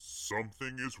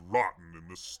Something is rotten in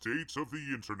the state of the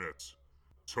internet.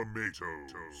 Tomatoes.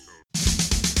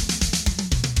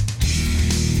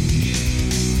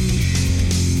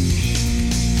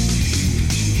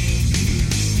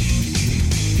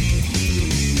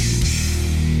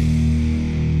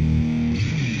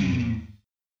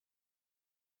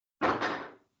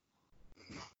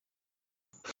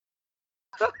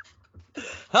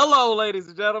 Hello, ladies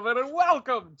and gentlemen, and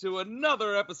welcome to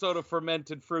another episode of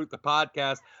Fermented Fruit, the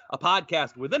podcast, a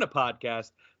podcast within a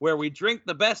podcast, where we drink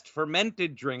the best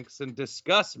fermented drinks and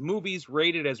discuss movies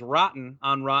rated as rotten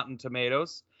on Rotten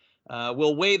Tomatoes.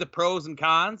 We'll weigh the pros and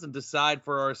cons and decide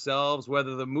for ourselves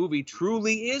whether the movie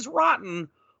truly is rotten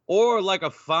or like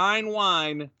a fine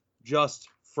wine, just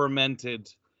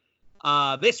fermented.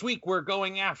 This week, we're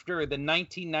going after the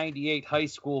 1998 high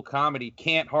school comedy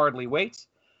Can't Hardly Wait.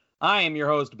 I am your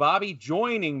host, Bobby.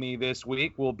 Joining me this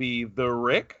week will be the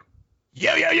Rick.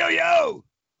 Yo, yo, yo, yo!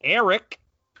 Eric.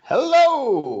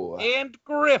 Hello! And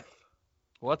Griff.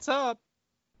 What's up?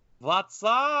 What's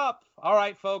up? All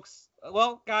right, folks.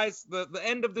 Well, guys, the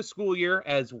end of the school year,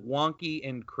 as wonky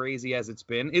and crazy as it's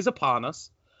been, is upon us.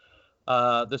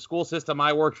 The school system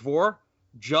I worked for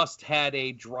just had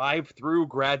a drive-through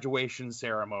graduation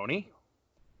ceremony,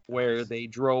 where they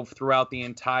drove throughout the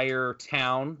entire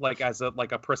town like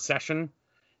a procession,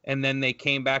 and then they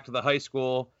came back to the high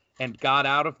school and got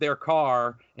out of their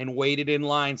car and waited in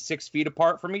line 6 feet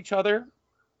apart from each other,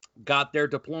 got their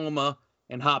diploma,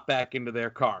 and hopped back into their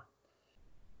car.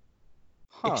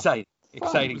 Exciting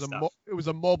stuff. It was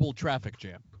a mobile traffic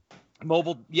jam.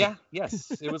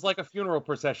 Yes. It was like a funeral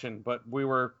procession, but we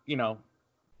were,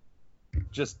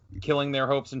 just killing their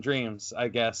hopes and dreams, I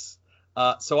guess.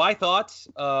 So I thought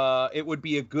it would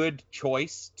be a good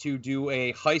choice to do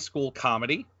a high school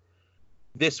comedy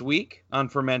this week on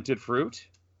Fermented Fruit.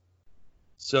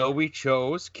 So we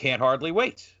chose Can't Hardly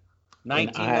Wait.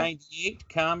 1998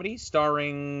 comedy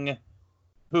starring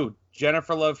who?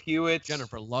 Jennifer Love Hewitt.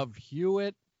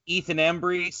 Ethan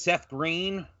Embry, Seth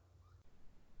Green.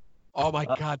 Oh my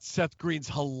God, Seth Green's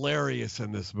hilarious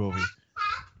in this movie.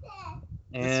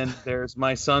 And there's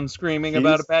my son screaming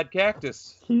about a bad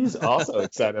cactus. He's also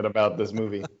excited about this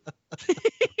movie.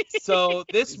 So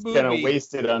this movie kind of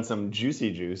wasted on some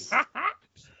juicy juice.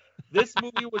 This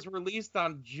movie was released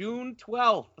on June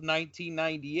 12th,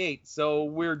 1998. So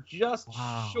we're just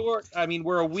short. I mean,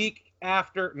 we're a week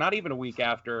after, not even a week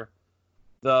after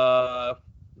the,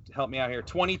 help me out here,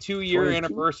 22-year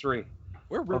anniversary.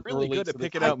 We're really good at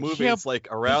picking out movies like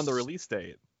around the release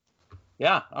date.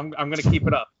 Yeah, I'm going to keep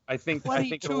it up. I think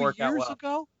it'll work out well.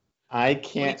 Ago? I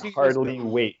can't hardly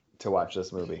wait to watch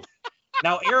this movie.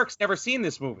 Now, Eric's never seen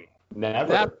this movie.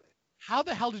 Never. How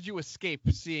the hell did you escape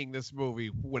seeing this movie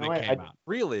when it came out?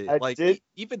 Really?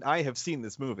 Even I have seen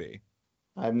this movie.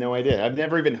 I have no idea. I've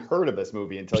never even heard of this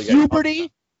movie until you guys.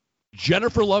 Puberty,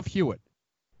 Jennifer Love Hewitt.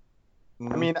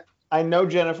 I mean, I know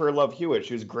Jennifer Love Hewitt.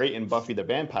 She was great in Buffy the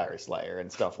Vampire Slayer and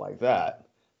stuff like that.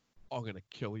 I'm going to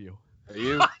kill you. Are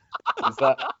you? Is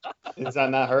that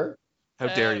not her? How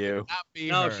dare you?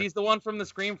 No, she's the one from the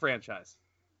Scream franchise.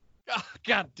 Oh,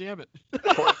 God damn it.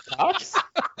 Cox?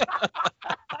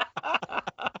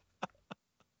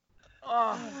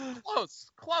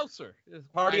 Closer.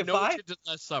 Party of Five?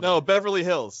 No, Beverly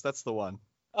Hills. That's the one.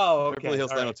 Oh, okay. Beverly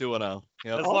Hills 90210.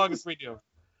 Yep. As long as we do.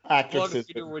 Actresses,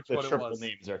 the triple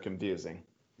names are confusing.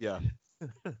 Yeah.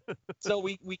 So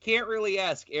we can't really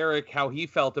ask Eric how he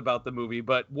felt about the movie,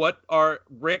 but what are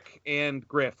Rick and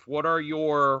Griff? What are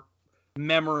your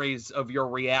memories of your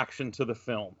reaction to the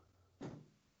film?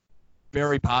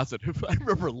 Very positive. I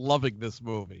remember loving this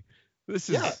movie. This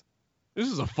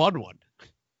is a fun one.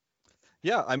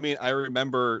 Yeah, I mean, I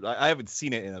remember I haven't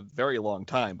seen it in a very long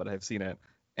time, but I've seen it,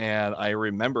 and I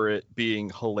remember it being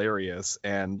hilarious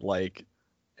and like.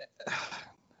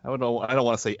 I don't want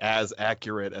to say as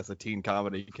accurate as a teen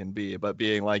comedy can be, but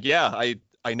being like, yeah,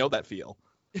 I know that feel.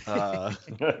 I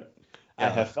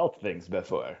have felt things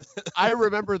before. I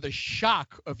remember the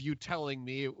shock of you telling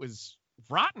me it was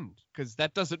rotten, because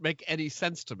that doesn't make any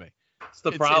sense to me. It's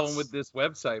the problem with this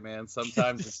website, man.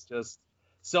 Sometimes it's just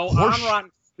so on Rotten.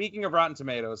 Speaking of Rotten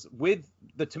Tomatoes, with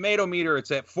the tomato meter,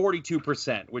 it's at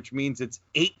 42%, which means it's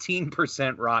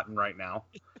 18% rotten right now.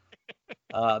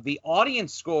 The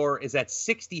audience score is at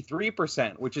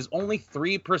 63%, which is only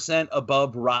 3%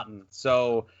 above rotten.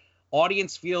 So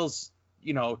audience feels,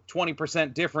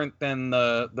 20% different than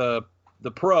the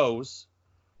pros,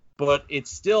 but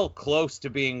it's still close to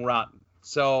being rotten.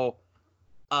 So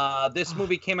this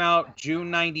movie came out June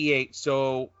 98.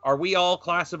 So are we all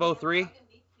class of 03?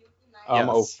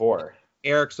 Yes. 04.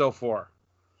 Eric's 04.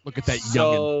 Look at that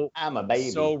youngin'. I'm a baby.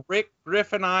 So Rick,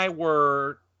 Griff, and I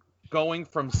were going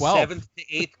from 12. 7th to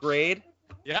 8th grade.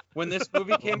 Yeah. When this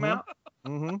movie came out,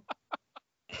 Mm-hmm.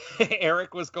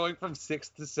 Eric was going from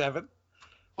 6th to 7th.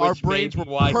 Our which may brains be were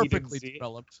why he didn't perfectly see it.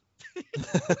 developed.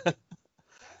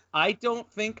 I don't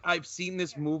think I've seen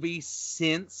this movie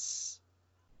since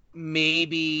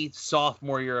maybe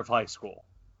sophomore year of high school.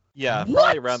 Yeah, What?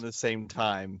 probably around the same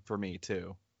time for me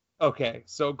too. Okay,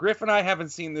 so Griff and I haven't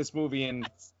seen this movie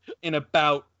in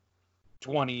about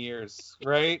 20 years,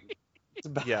 right? It's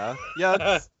about, Yeah. Yeah.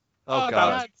 it's- Oh about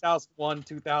god. 2001,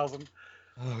 2000.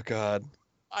 Oh god.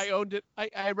 I owned it. I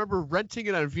remember renting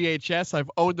it on VHS.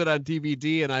 I've owned it on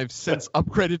DVD, and I've since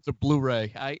upgraded to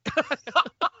Blu-ray. I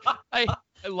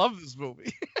love this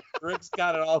movie. Rick's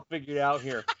got it all figured out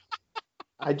here.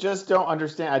 I just don't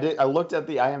understand. I looked at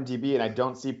the IMDb and I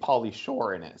don't see Pauly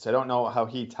Shore in it, so I don't know how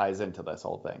he ties into this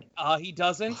whole thing. He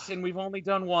doesn't, and we've only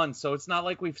done one, so it's not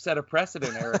like we've set a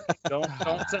precedent, Eric. Don't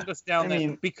send us down I there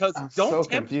mean, because I'm don't so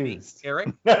tempt confused. me, Eric.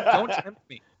 Don't tempt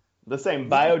me. The same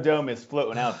Biodome is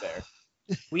floating out there.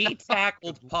 We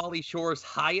tackled Pauly Shore's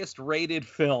highest rated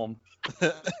film,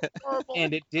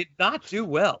 and it did not do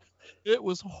well. It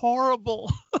was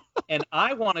horrible. And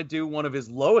I want to do one of his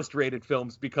lowest rated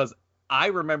films because I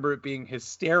remember it being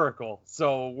hysterical.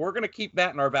 So we're going to keep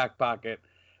that in our back pocket.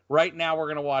 Right now, we're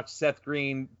going to watch Seth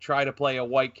Green try to play a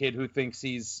white kid who thinks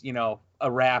he's,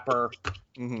 a rapper.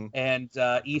 Mm-hmm. And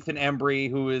Ethan Embry,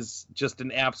 who is just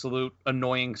an absolute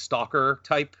annoying stalker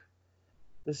type.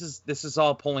 This is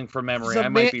all pulling from memory.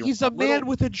 He's a man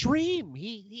with a dream.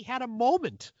 He had a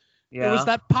moment. Yeah. It was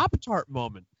that Pop-Tart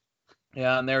moment.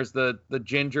 Yeah, and there's the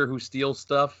ginger who steals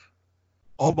stuff.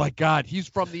 Oh my God, he's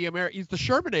the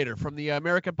Shermanator from the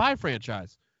American Pie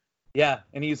franchise. Yeah,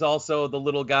 and he's also the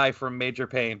little guy from Major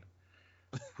Payne,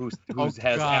 who has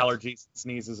God. allergies and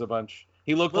sneezes a bunch.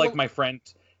 He looked like my friend.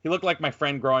 He looked like my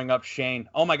friend growing up, Shane.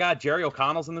 Oh my God, Jerry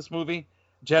O'Connell's in this movie.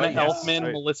 Jenna Oh, yes. Elfman,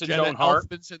 Right. Melissa Jenna Joan Hart.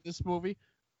 Elfman's in this movie.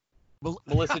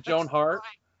 Melissa Joan Hart.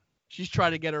 She's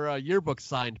trying to get her yearbook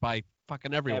signed by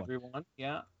fucking everyone. Everyone,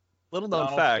 yeah. Little known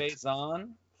Donald fact. Faison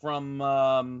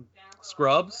from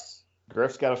Scrubs.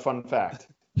 Griff's got a fun fact.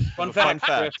 Fun Fun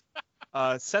fact.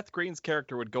 fact. Seth Green's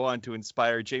character would go on to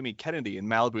inspire Jamie Kennedy in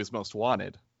Malibu's Most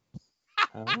Wanted.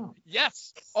 Oh.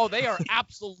 Yes. Oh, they are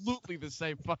absolutely the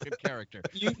same fucking character.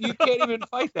 You can't even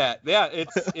fight that. Yeah, it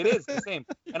is the same.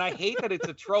 And I hate that it's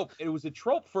a trope. It was a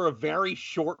trope for a very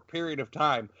short period of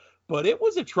time, but it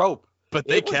was a trope. But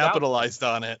they It was capitalized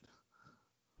on it.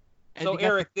 And So you got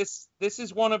Eric, this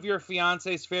is one of your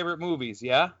fiance's favorite movies,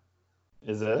 yeah?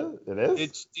 Is it? It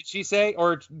is? Did she say,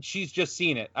 or she's just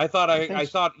seen it? I thought I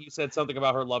thought you said something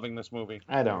about her loving this movie.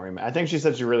 I don't remember. I think she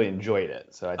said she really enjoyed it,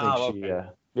 so I think Oh, okay.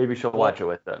 maybe she'll watch it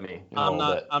with me in a I'm little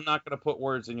not bit. I'm not going to put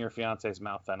words in your fiance's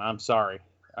mouth. Then I'm sorry.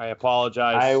 I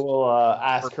apologize. I will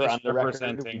ask for her on the record.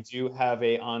 misrepresenting. We do have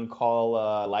a on-call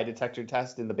lie detector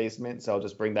test in the basement, so I'll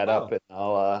just bring that up and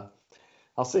I'll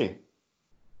see.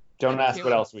 Don't I ask can't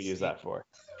what wait else to we use see that for.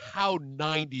 how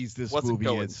 90s this What's it movie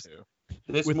going is. to?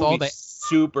 This with movie's all the-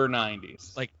 super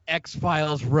 90s. Like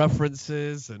X-Files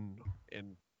references and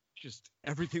just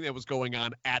everything that was going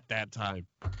on at that time.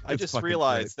 I It's just fucking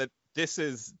realized that this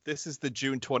is the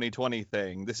June 2020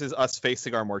 thing. This is us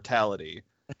facing our mortality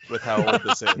with how old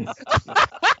this is.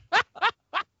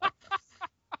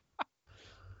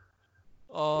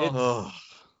 Oh, Ugh.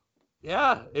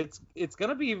 Yeah, it's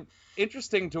gonna be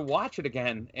interesting to watch it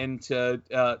again. And to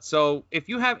so if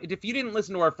you didn't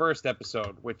listen to our first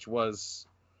episode, which was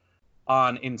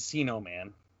on Encino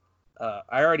Man,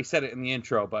 I already said it in the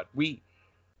intro, but we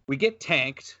get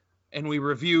tanked and we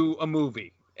review a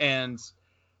movie, and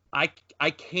I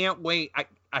can't wait.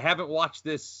 I haven't watched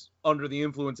this under the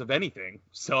influence of anything,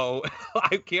 so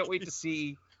I can't wait to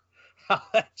see how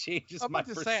that changes I'm my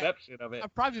about to say, perception of it.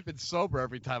 I've probably been sober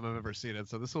every time I've ever seen it,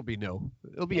 so this will be new.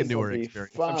 It'll be a This'll newer be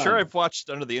experience. fun. I'm sure I've watched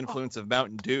under the influence of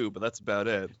Mountain Dew, but that's about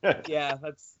it. Yeah,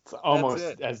 that's It's almost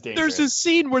it. as dangerous. There's a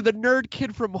scene where the nerd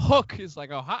kid from Hook is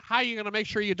like, "Oh, how are you gonna make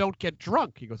sure you don't get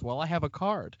drunk?" He goes, "Well, I have a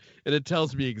card, and it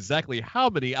tells me exactly how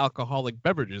many alcoholic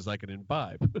beverages I can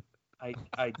imbibe."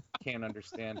 I can't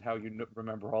understand how you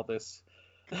remember all this.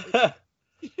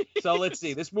 So let's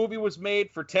see. This movie was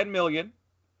made for $10 million.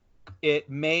 It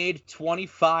made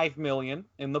 $25 million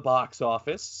in the box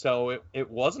office, so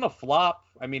it wasn't a flop.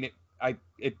 I mean,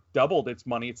 it doubled its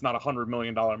money. It's not a $100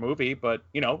 million movie, but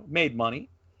made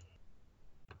money.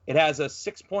 It has a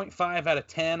 6.5 out of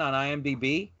 10 on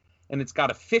IMDb, and it's got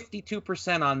a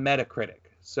 52% on Metacritic.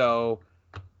 So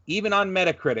even on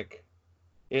Metacritic,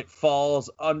 it falls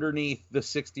underneath the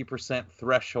 60%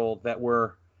 threshold that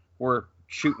we're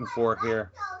shooting for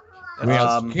here.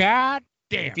 God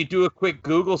damn. If you do a quick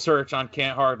Google search on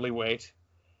Can't Hardly Wait,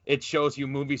 It shows you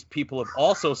movies people have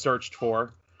also searched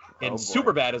for, and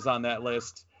Superbad is on that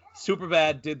list.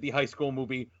 Superbad did the high school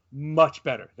movie much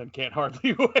better than Can't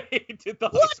Hardly Wait did the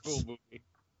high school movie.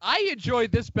 I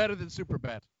enjoyed this better than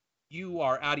Superbad. You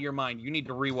are out of your mind. You need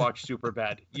to rewatch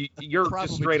Superbad. You're Probably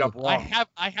just straight do. up wrong.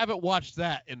 I haven't watched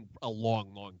that in a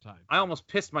long, long time. I almost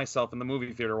pissed myself in the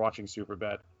movie theater watching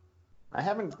Superbad. I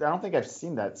don't think I've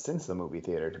seen that since the movie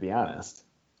theater, to be honest.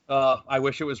 I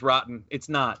wish it was rotten. It's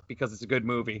not, because it's a good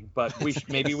movie. But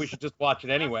maybe we should just watch it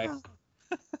anyway.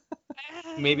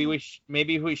 Maybe we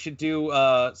should do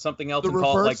something else and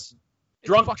call it like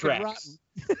Drunk Tracks.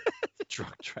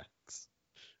 Drunk Tracks.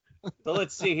 So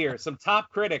let's see here. Some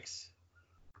top critics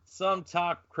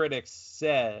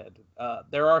said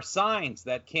there are signs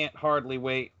that Can't Hardly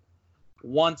Wait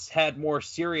once had more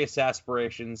serious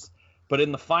aspirations, but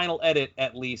in the final edit,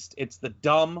 at least, it's the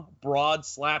dumb, broad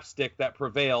slapstick that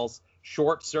prevails,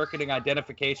 short-circuiting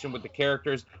identification with the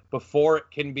characters before it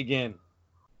can begin.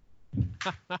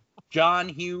 John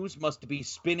Hughes must be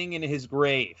spinning in his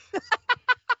grave.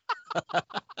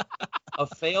 A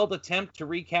failed attempt to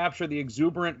recapture the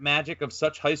exuberant magic of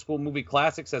such high school movie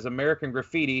classics as American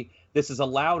Graffiti, this is a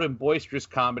loud and boisterous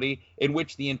comedy in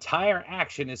which the entire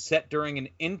action is set during an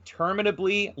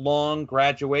interminably long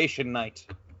graduation night.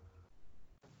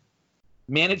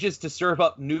 Manages to serve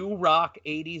up new rock,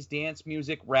 80s dance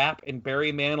music, rap, and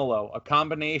Barry Manilow, a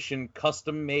combination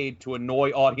custom made to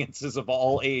annoy audiences of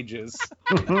all ages.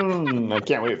 I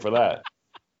can't wait for that.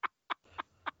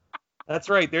 That's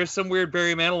right. There's some weird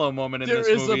Barry Manilow moment in There this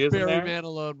is movie, a isn't Barry there?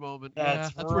 Manilow moment.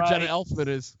 That's That's where Jenna right. Elfman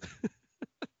is.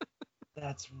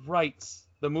 That's right.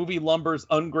 The movie lumbers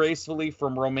ungracefully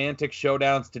from romantic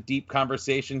showdowns to deep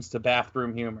conversations to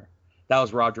bathroom humor. That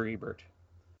was Roger Ebert,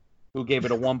 who gave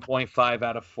it a 1.5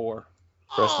 out of 4.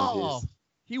 Rest in peace.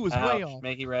 He was Ouch. way off.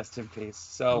 May he rest in peace.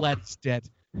 So Let's dead.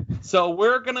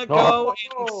 we're gonna go.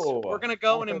 Oh. We're gonna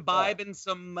go and imbibe in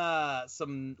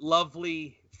some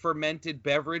lovely fermented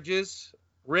beverages.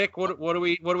 Rick, what are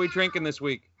we drinking this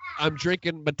week? I'm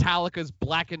drinking Metallica's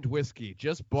blackened whiskey.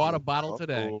 Just bought a bottle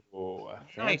today. Oh,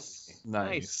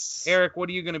 Nice. Eric, what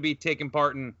are you gonna be taking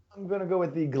part in? I'm going to go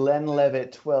with the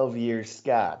Glenlivet 12-year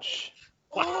Scotch.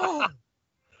 Oh,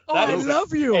 That I is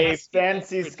love you. A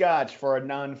fancy Scotch for a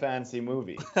non-fancy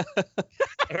movie.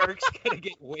 Eric's gonna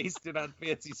get wasted on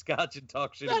fancy scotch and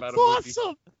talk shit That's about a movie.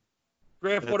 awesome.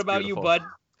 Griff, That's what about beautiful. you, bud?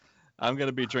 I'm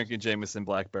gonna be drinking Jameson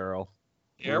Black Barrel.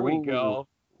 There we Ooh. go.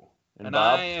 And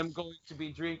Bob? I am going to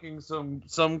be drinking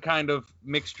some kind of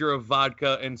mixture of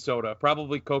vodka and soda,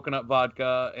 probably coconut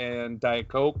vodka and Diet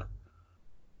Coke,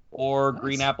 or Nice.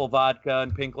 green apple vodka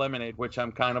and pink lemonade, which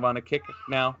I'm kind of on a kick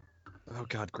now. Oh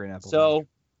God, green apple. So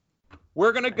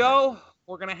we're gonna go.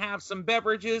 We're gonna have some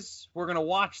beverages. We're gonna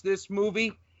watch this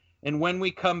movie, and when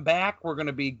we come back, we're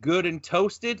gonna be good and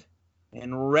toasted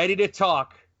and ready to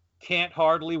talk. Can't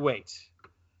hardly wait.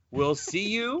 We'll see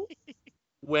you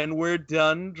when we're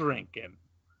done drinking.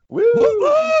 Woo!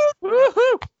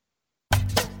 Woohoo!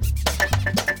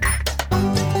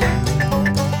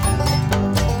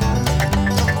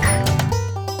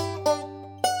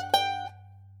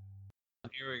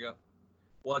 Here we go.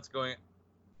 What's going on?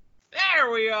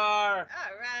 There we are.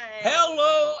 All right.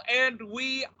 Hello, and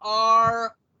we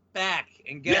are back.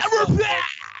 And guess what, Never folks? back.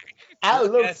 I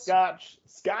love Yes. Scotch.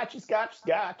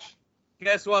 Scotch.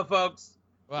 Guess what, folks?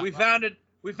 What? We found it.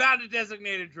 We found a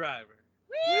designated driver.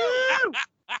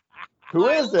 Who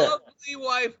My is it? lovely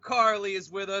wife Carly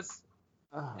is with us,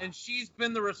 Oh, and she's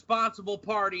been the responsible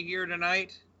party here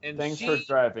tonight. And thanks for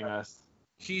driving us.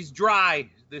 she's dry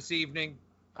this evening.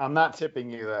 I'm not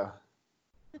tipping you, though.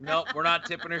 No, we're not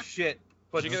tipping her shit.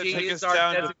 But You're gonna she take is us our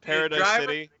down to designated Paradise driver.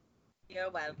 City. You're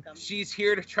welcome. She's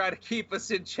here to try to keep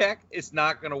us in check. It's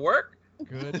not going to work.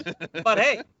 Good. But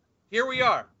hey, here we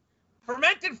are.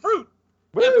 Fermented Fruit,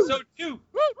 Woo! episode 2.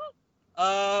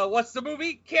 What's the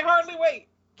movie? Can't hardly wait.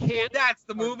 Can't. That's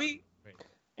the movie.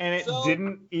 And it So-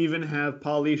 didn't even have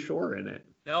Pauly Shore in it.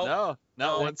 No. No,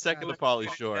 not No. 1 second of Pauly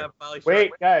Shore. Have Pauly Shore.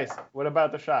 Wait, guys, what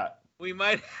about the shot? We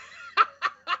might.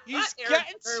 He's Eric's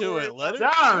getting very to weird. it. Let him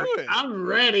Sorry, do it. I'm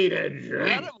ready to Let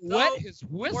drink. him wet his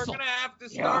We're whistle. gonna have to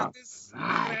start this. We're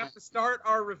gonna have to start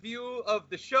our review of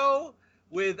the show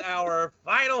with our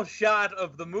final shot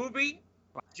of the movie,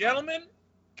 gentlemen.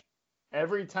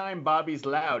 Every time Bobby's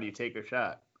loud, you take a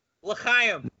shot.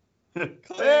 L'chaim.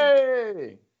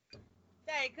 Hey!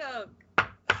 Diet Coke.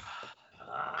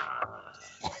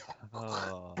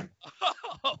 Oh.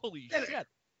 Holy shit.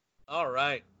 All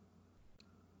right.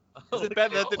 Is it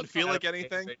bad that didn't feel like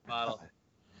anything? Bottle.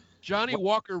 Johnny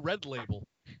Walker Red Label.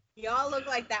 Y'all look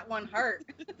like that one hurt.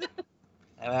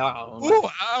 Ooh,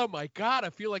 oh my god, I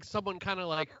feel like someone kind of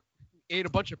like ate a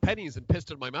bunch of pennies and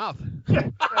pissed in my mouth.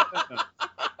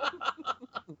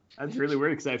 That's really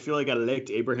weird because I feel like I licked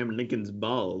Abraham Lincoln's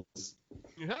balls.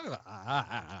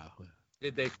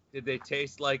 Did they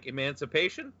taste like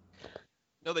emancipation?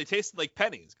 No, they tasted like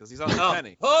pennies because he's on the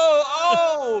penny.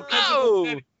 Oh!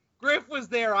 Oh! Griff was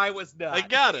there. I was not. I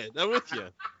got it. I'm with you.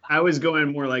 I was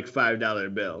going more like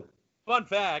 $5 bill. Fun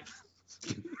fact.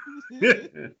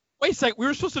 Wait a sec, we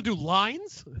were supposed to do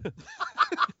lines?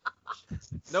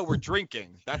 No, we're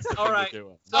drinking. That's the All thing right. we're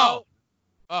doing. So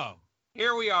Oh.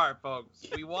 here we are, folks.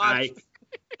 We I watched.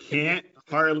 can't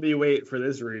hardly wait for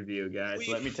this review, guys.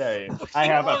 We- Let me tell you. I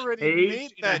have a already page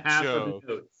made and a that half joke. of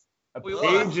notes. A We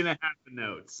page lost. and a half of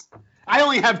notes. I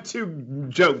only have 2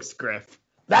 jokes, Griff.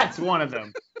 That's one of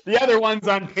them. The other one's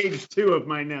on page 2 of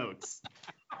my notes.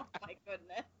 Oh my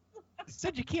goodness. I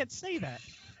said you can't say that.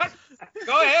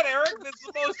 Go ahead, Eric. This is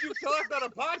the most you've talked on a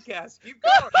podcast. Keep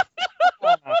going.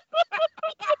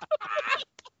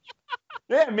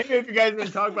 Yeah, maybe if you guys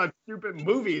didn't talk about stupid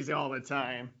movies all the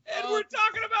time. And we're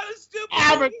talking about a stupid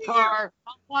Avatar.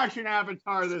 I'm watching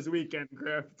Avatar this weekend,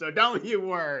 Griff, so don't you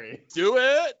worry. Do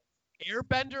it.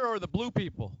 Airbender or the blue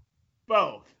people?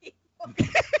 Both.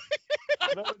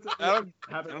 I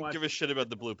don't give a shit about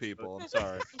the blue people. I'm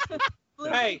sorry.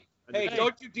 Hey, Hey.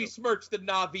 don't you besmirch the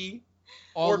Na'vi.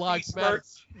 All or lives matter.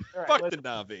 besmirch. Fuck the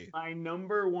Navi. My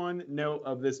number one note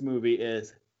of this movie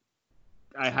is,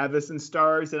 I have this in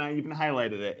stars and I even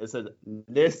highlighted it. It says,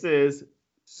 this is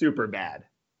super bad.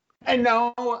 And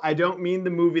no, I don't mean the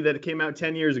movie that came out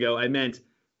 10 years ago. I meant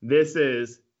this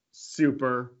is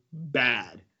super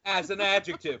bad. As an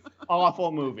adjective.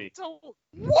 Awful movie. So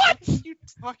what are you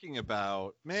talking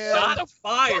about, man? Shots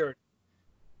fired.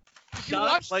 Did you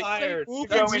Shots watch fired. the same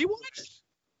Go movie in. we watched?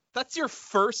 That's your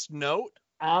first note?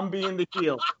 I'm being the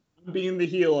heel. I'm being the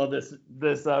heel of this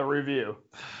review.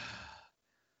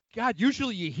 God,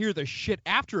 usually you hear the shit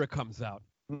after it comes out.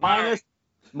 Minus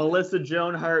Melissa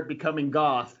Joan Hart becoming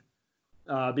goth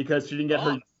because she didn't get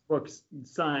her books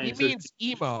signed. He so means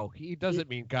emo. He doesn't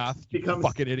mean goth. You becomes-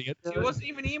 fucking idiot. She wasn't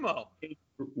even emo.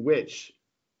 witch.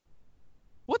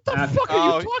 What the After- fuck are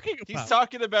Oh, you talking about? He's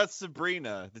talking about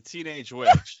Sabrina, the teenage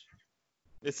witch.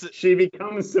 She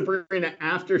becomes Sabrina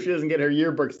after she doesn't get her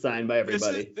yearbook signed by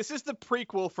everybody. This is the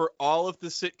prequel for all of the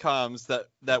sitcoms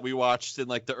that we watched in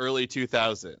like the early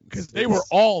 2000s. Because they were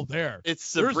all there.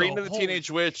 It's There's a Sabrina the whole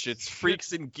Teenage Witch. It's shit.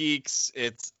 Freaks and Geeks.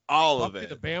 It's all of Buffy it.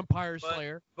 the Vampire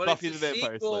Slayer. But Buffy it's the a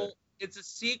Vampire sequel. Slayer. It's a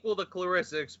sequel to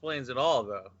Clarissa Explains It All,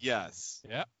 though. Yes,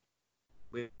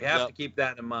 We have Yep. to keep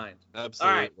that in mind.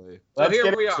 absolutely. So Let's here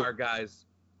get we into are, guys.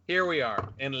 Here we are,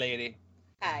 and lady.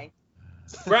 Hi.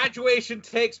 Graduation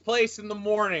takes place in the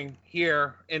morning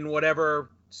here in whatever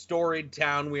storied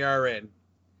town we are in.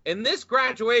 And this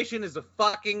graduation is a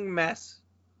fucking mess.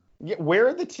 Yeah, where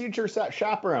are the teacher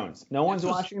chaperones? No one's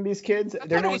watching these kids. I thought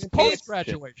They're it not was even paying post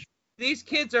graduation. These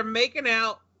kids are making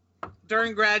out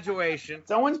during graduation.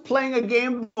 Someone's playing a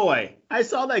Game Boy. I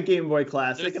saw that Game Boy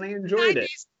Classic and I enjoyed it.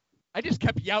 90s. I just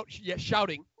kept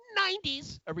shouting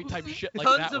 90s every time shit like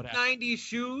Tons that of would happen. 90s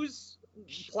shoes,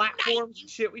 platforms, and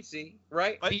shit we see,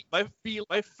 right?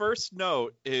 My first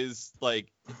note is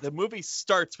like the movie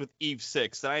starts with Eve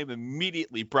 6, and I am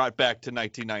immediately brought back to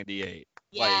 1998.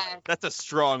 Yeah. Like that's a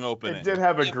strong opening. It did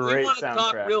have a If we great want to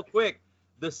talk soundtrack. real quick,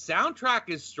 the soundtrack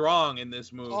is strong in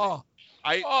this movie. Oh,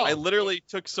 I literally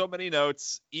took so many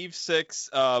notes. Eve 6,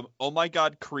 oh my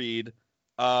God, Creed.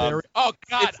 oh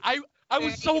God, it's- I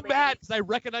was so mad because I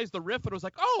recognized the riff and I was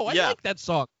like, oh, I Yeah. like that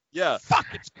song. Yeah. Fuck,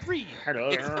 it's Creed.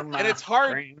 And it's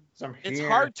hard. It's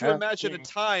hard to imagine a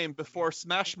time before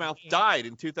Smash Mouth died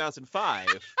in 2005.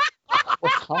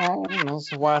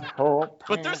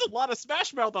 But there's a lot of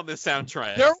Smash Mouth on this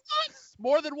soundtrack. There was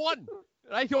more than one.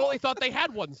 I only thought they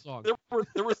had one song.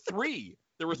 There were three.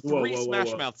 There were Whoa, three whoa, whoa, Smash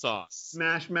whoa. Mouth songs.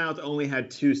 Smash Mouth only had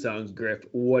 2 songs, Griff.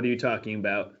 What are you talking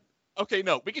about? Okay,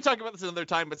 no, we can talk about this another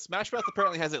time, but Smash Mouth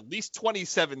apparently has at least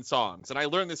 27 songs, and I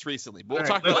learned this recently, but we'll All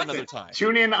talk right, about it listen. another time.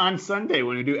 Tune in on Sunday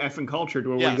when we do F and Cultured,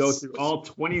 where we Yes. go through all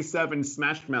 27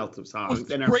 Smash Mouth of songs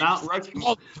and our Great Mount song Rushmore.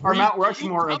 called Our Mount Creed.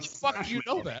 Rushmore How of the fuck Smash do you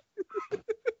know that?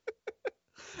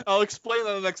 I'll explain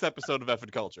on the next episode of F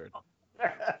and Cultured.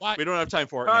 Why? We don't have time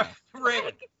for it now.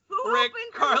 Rick, Who Rick,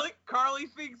 opened Carly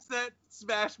thinks that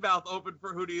Smash Mouth opened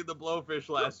for Hootie and the Blowfish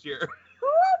last year. Who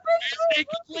Bare opened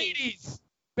Naked Ladies.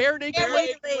 Bare Naked Bare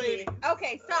Ladies. Naked Ladies.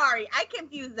 Okay, sorry. I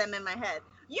confused them in my head.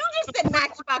 You just said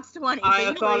Matchbox 20. I so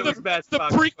you thought it were- was Smash The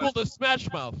Mouth. prequel to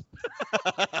Smash Mouth.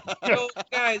 So,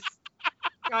 guys,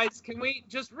 can we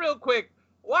just real quick?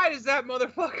 Why does that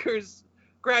motherfucker's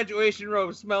graduation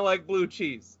robe smell like blue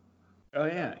cheese? Oh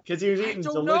yeah, because he was I eating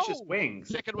don't delicious know. wings.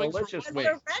 Chicken wings from Delicious Was wings.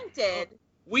 it rented?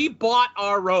 we bought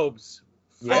our robes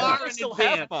Yeah. far I in still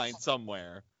have advance. mine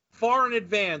somewhere. Far in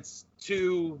advance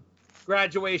to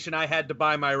graduation, I had to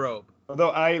buy my robe. Although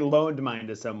I loaned mine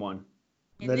to someone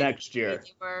the next year.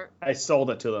 They were I sold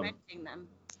it to them. renting them.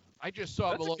 I just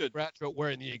saw That's a Malone good- graduate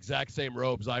wearing the exact same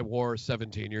robes I wore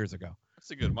 17 years ago. That's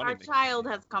a good money Our maker. child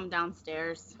has come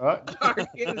downstairs. Our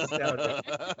kid is down here.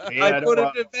 Yeah, I put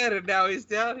don't him to bed, and now he's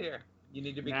down here. You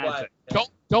need to be Magic. quiet.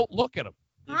 Don't look at him.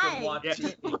 You Hi. can watch Yeah.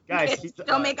 TV. Guys, he's,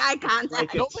 Don't make eye contact.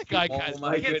 like Don't make eye Oh contact. my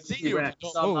I can't goodness. see you. if you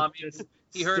Don't Saw move. mommy.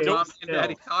 He heard Stay mommy and still.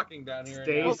 daddy talking down here.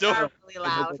 Stay and still. Really Go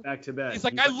loud. back to bed. He's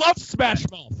like, I love Smash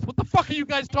Mouth. What the fuck are you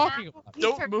guys talking about? He's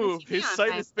Don't turning move. TV His on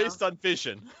sight by is based himself. on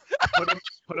vision.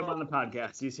 Put him on the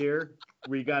podcast. He's here.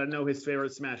 We got to know his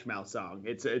favorite Smash Mouth song.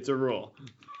 It's a rule.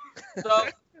 So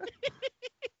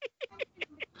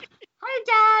Hi,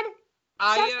 Dad.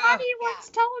 I once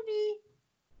told me.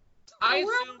 I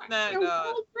assume that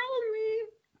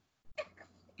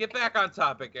get back on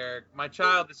topic, Eric. My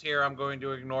child is here. I'm going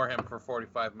to ignore him for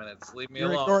 45 minutes. Leave me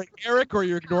You're alone. ignoring Eric or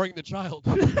you're ignoring the child?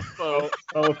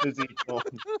 Both is equal.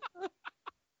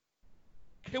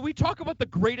 Can we talk about the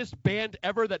greatest band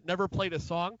ever that never played a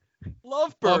song?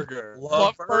 Love Burger.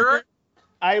 Love Burger?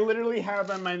 I literally have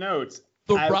on my notes.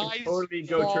 The I Rise, would totally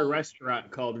go to a Fall,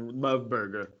 restaurant called Love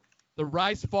Burger. the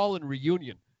Rise, Fall, and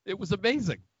Reunion. It was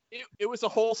amazing. It was a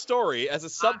whole story as a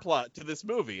subplot to this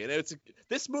movie, and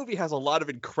this movie has a lot of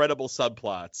incredible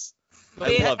subplots. I love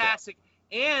it. Fantastic.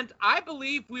 And I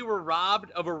believe we were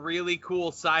robbed of a really cool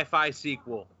sci-fi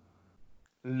sequel.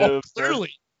 Oh,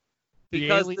 clearly. The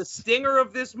Because alien- the stinger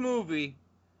of this movie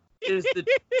is the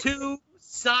two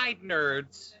side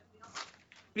nerds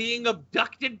being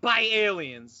abducted by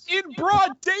aliens. In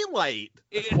broad daylight,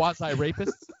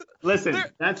 quasi-rapists. Listen,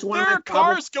 There- that's one there of are my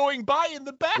problems cars going by in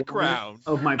the background.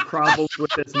 of my problems with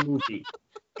this movie.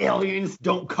 Aliens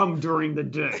don't come during the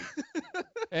day.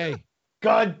 Hey,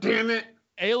 God damn it.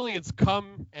 aliens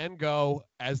come and go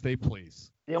as they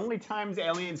please. The only times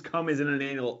aliens come is in an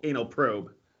anal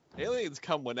probe. Aliens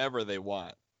come whenever they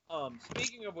want.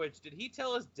 Speaking of which, did he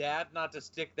tell his dad not to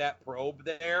stick that probe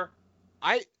there?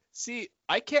 I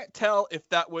can't tell if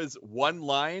that was one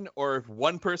line or if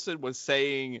one person was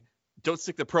saying, "Don't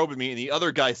stick the probe in me," and the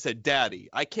other guy said, "Daddy."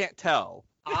 I can't tell.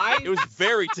 It was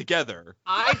very together.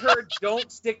 I heard "Don't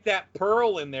stick that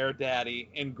pearl in there, Daddy,"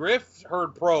 and Griff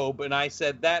heard probe, and I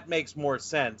said that makes more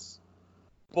sense.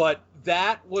 But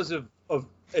that was an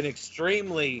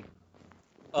extremely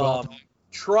Well done.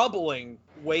 troubling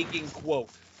waking quote.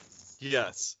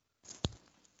 Yes.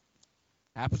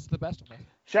 Happens to the best of us.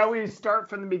 Shall we start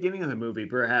from the beginning of the movie,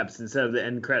 perhaps, instead of the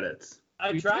end credits?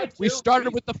 I We tried did. to. We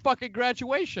started with the fucking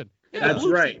graduation. In the That's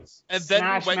blue right. jeans. And then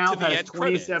Smash we went Mouth to the has end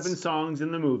 27 credits. songs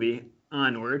in the movie.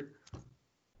 Onward.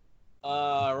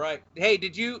 Right. Hey,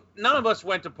 none of us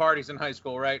went to parties in high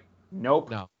school, right? Nope.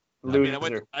 No. I mean,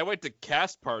 Loser. I went to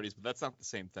cast parties, but that's not the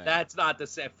same thing. That's not the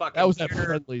same. Fucking That was at theater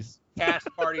Friendly's. cast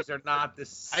parties are not the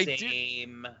I do-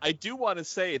 same. I do want to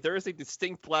say there is a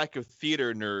distinct lack of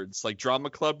theater nerds, like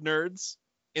drama club nerds,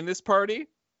 in this party.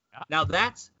 Now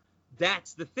that's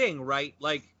the thing, right?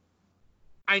 Like,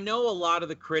 I know a lot of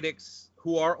the critics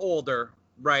who are older,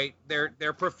 right?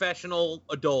 They're professional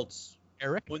adults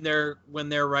Eric? when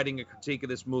they're writing a critique of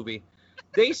this movie.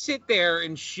 They sit there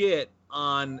and shit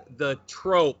on the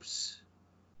tropes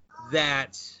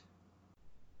that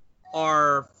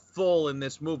are full in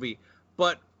this movie.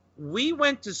 But we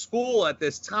went to school at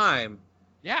this time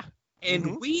Yeah. and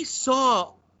Mhm. we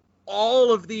saw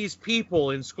all of these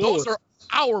people in school. Those are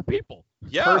our people.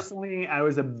 Yeah. Personally, I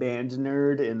was a band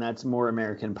nerd, and that's more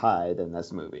American Pie than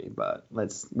this movie. But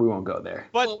we won't go there.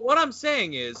 But Well, what I'm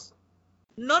saying is,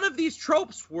 none of these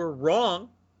tropes were wrong.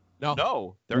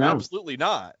 no, they're No. absolutely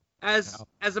not. As No.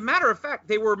 as a matter of fact,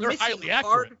 they were They're missing highly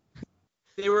hard. accurate.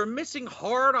 They were missing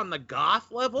hard on the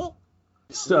goth level.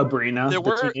 Sabrina, There the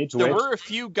were teenage there witch. were a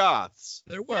few goths.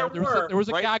 There There were. were, There was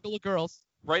a right? gaggle of girls.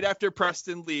 Right after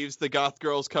Preston leaves, the goth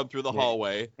girls come through the Yeah.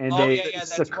 hallway, and Oh, they yeah,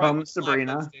 that's succumb right.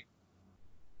 Sabrina. Slapstick.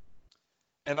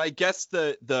 and I guess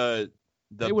the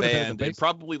They would've been in band, the and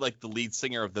probably like the lead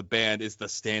singer of the band, is the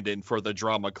stand-in for the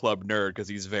drama club nerd because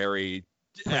he's very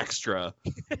extra.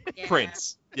 Yeah.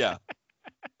 Prince, yeah,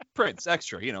 Prince,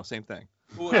 extra, same thing.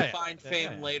 Who would Yeah. find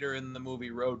fame later in the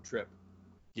movie Road Trip.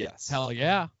 Yes. Hell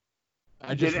yeah.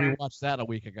 I just Did- rewatched that a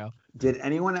week ago. Did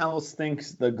anyone else think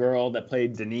the girl that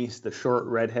played Denise, the short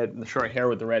hair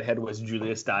with the redhead, was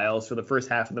Julia Stiles for the first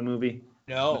half of the movie?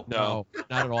 No. No.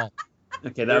 Not at all.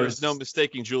 Okay, that There was was no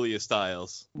mistaking Julia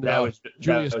Stiles. That No, was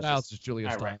Julia that was Stiles just- is Julia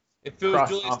all Stiles. right. If it was Cross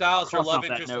Julia off- Stiles, her cross love off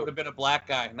that interest note. would have been a black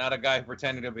guy, not a guy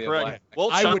pretending to be a Correct. black guy.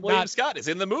 Well, I Sean would William not- Scott is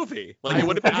in the movie. Like I it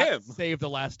would have been not him. Save the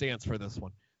Last Dance for this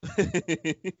one.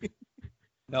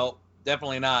 No,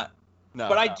 definitely not. No.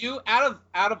 But I do out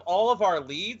of all of our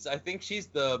leads, I think she's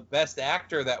the best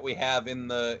actor that we have in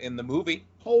the movie.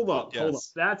 Hold up.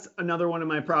 Yes. That's another one of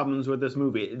my problems with this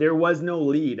movie. There was no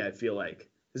lead, I feel like.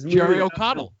 This movie Jerry was-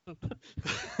 O'Connell.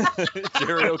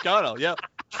 Jerry O'Connell, yeah.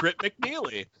 Trip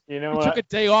McNeely. You know He took what? a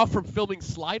day off from filming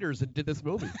Sliders and did this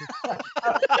movie.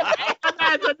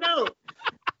 That's a note.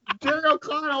 Jerry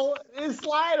O'Connell is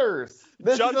Sliders.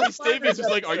 This John is a Rhys Davies is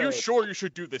Sliders like, "Are you episode. sure you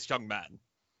should do this, young man?"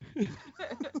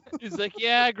 He's like,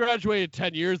 yeah, I graduated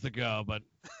 10 years ago, but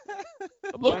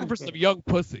I'm looking for some young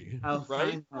pussy. I'll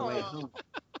Right? find my way home.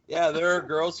 Yeah, there are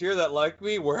girls here that like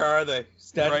me. Where are they?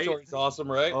 Statutory's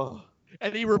awesome, right? Oh,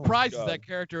 And he reprises God. that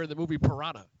character in the movie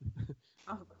Piranha.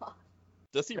 Oh god.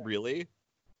 does he really?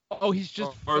 Oh, he's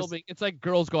just Or- filming. It's like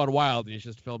Girls Gone Wild, and he's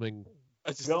just filming.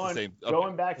 It's just the Going, same.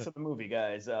 going back to the movie,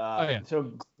 guys. yeah.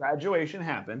 So graduation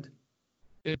happened.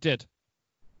 It did.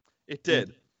 It did.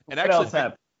 And What actually, else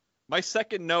happened? my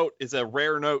second note is a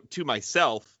rare note to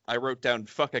myself. I wrote down,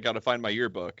 "Fuck, I gotta find my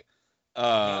yearbook."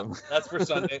 That's for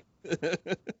Sunday.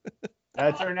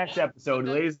 That's our next episode.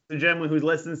 Ladies and gentlemen who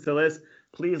listens to this,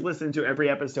 please listen to every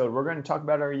episode. We're going to talk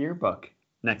about our yearbook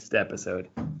next episode.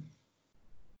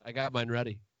 I got mine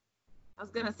ready. I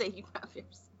was gonna say you have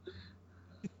yours.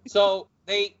 So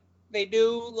they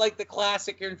do like the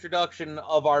classic introduction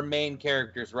of our main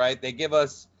characters, right? They give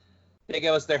us their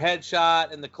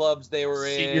headshot and the clubs they were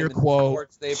in, Senior and the quote.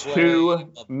 sports they played.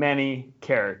 Too many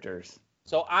characters.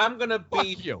 So I'm gonna Fuck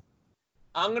beef you.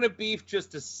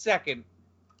 just a second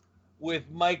with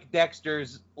Mike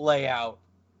Dexter's layout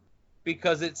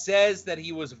because it says that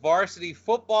he was varsity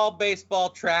football, baseball,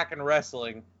 track, and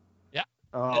wrestling.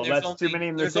 Oh, And there's that's too many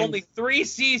in the There's same. only 3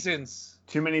 seasons.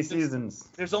 Too many seasons.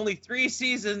 There's only 3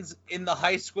 seasons in the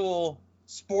high school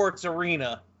sports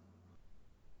arena.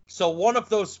 So one of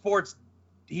those sports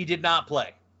he did not play.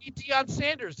 Deion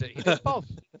Sanders did. He did both.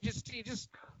 He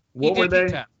What were did they?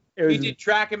 T-tap. It was, He did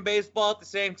track and baseball at the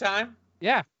same time.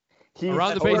 Yeah. he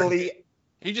around the totally,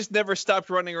 He just never stopped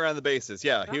running around the bases.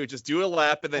 Yeah, he would just do a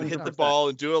lap and then hit the 100%. ball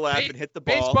and do a lap and hit the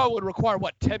ball. Baseball would require,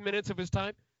 what, 10 minutes of his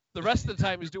time? The rest of the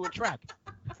time he's doing track.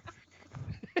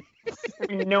 I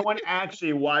mean, no one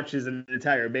actually watches an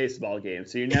entire baseball game,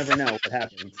 so you never know what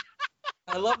happens.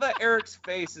 I love that Eric's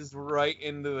face is right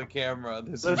into the camera.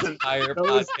 This Listen, entire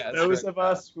Those, podcast. those right of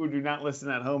us who do not listen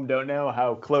at home don't know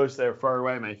how close or far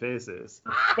away my face is.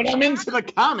 But I'm into the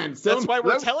comments. That's Don't why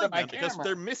we're roast telling my them because camera.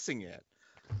 they're missing it.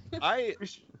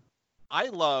 I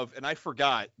love, and I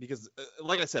forgot because,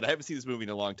 like I said, I haven't seen this movie in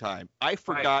a long time. I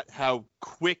forgot how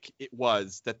quick it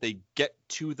was that they get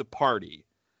to the party.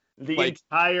 The like,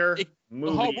 entire it-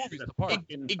 movie. whole is movie's a the party.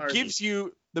 fucking It party. gives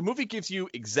you the movie gives you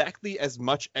exactly as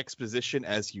much exposition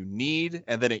as you need,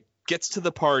 and then it gets to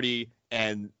the party,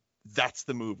 and that's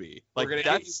the movie. We're Like gonna hit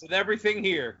you that's with everything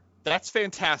here. that's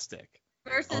fantastic.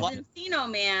 Versus lot- Encino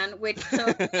Man, which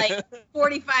took like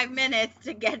 45 minutes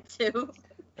to get to.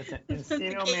 Listen,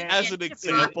 Encino Man As an is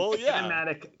example, a yeah.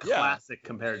 cinematic Yeah. classic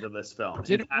compared to this film.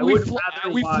 Did I we would fl-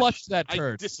 rather we watch flushed that I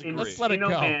turd. disagree. Let's let it Encino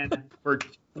go. Man for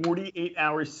 48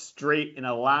 hours straight in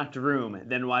a locked room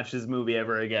than watch this movie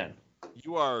ever again.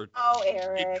 You are Oh,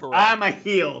 Eric. incorrect. I'm a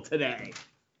heel today.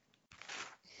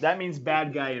 That means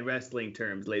bad guy in wrestling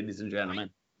terms, ladies and gentlemen.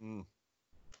 Mm.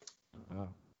 All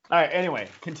right, anyway,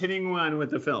 continuing on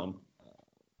with the film.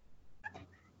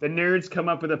 The nerds come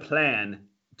up with a plan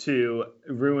to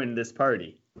ruin this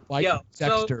party. Mike Yeah, so-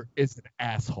 Dexter is an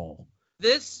asshole.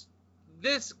 This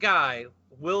guy,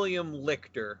 William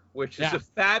Lichter, which is Yeah. a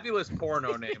fabulous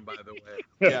porno name, by the way.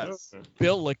 Yes.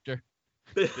 Bill Lichter.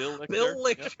 Bill Lichter. Bill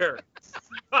Yep. Lichter.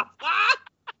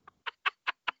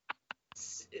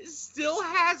 Still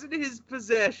has in his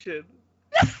possession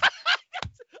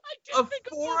a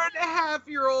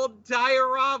 4.5-year-old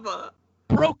diorama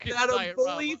Broken that a diorama.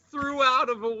 bully threw out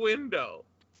of a window.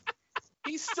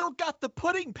 He's still got the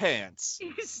pudding pants.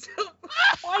 He's still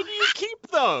Why do you keep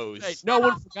those? Hey, no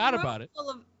one Full forgot room about it. Full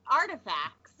of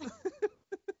artifacts.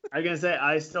 I'm gonna say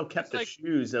I still kept It's the like,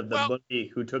 shoes of the well-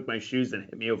 bully who took my shoes and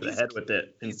hit me over the head with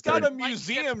it. He's got a Mike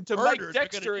museum to gets Mike murdered, they're gonna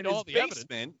Dexter in get his all the evidence.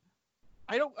 basement.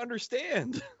 I don't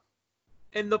understand.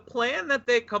 And the plan that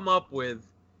they come up with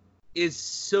is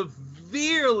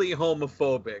severely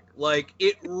homophobic. Like,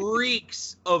 it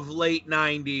reeks of late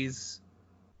 90s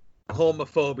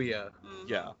homophobia. Mhm.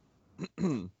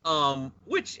 Yeah.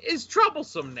 Which is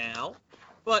troublesome now.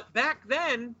 But back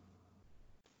then,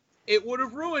 it would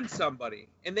have ruined somebody.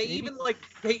 And they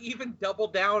even double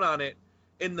down on it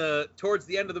towards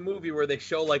the end of the movie where they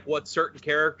show like what certain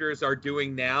characters are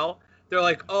doing now. They're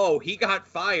like, oh, he got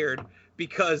fired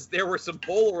because there were some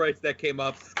Polaroids that came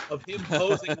up of him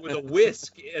posing with a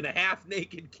whisk and a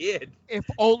half-naked kid. If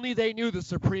only they knew the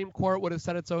Supreme Court would have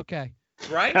said it's okay.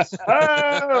 Right?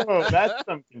 Oh, that's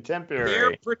some contemporary.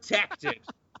 They're protected.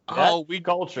 Oh,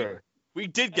 culture. we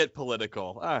did get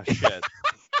political. Ah, shit.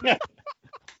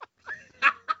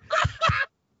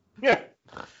 Yeah.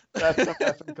 That's some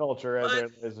effing culture right there,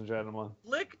 ladies and gentlemen.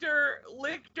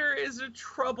 Lictor is a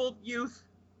troubled youth.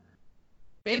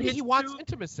 Maybe his he wants two-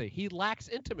 intimacy. He lacks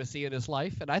intimacy in his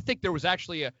life, and I think there was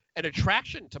actually an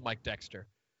attraction to Mike Dexter,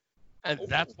 and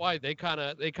that's why they kind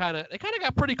of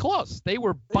got pretty close. They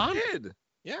were They bonded. did.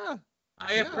 Yeah.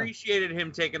 I Yeah. appreciated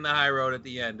him taking the high road at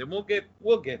the end, and we'll get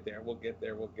there.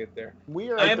 We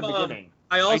are at the I'm, beginning.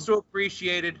 I also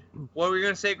appreciated. What were you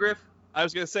gonna say, Griff? I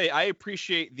was gonna say I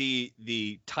appreciate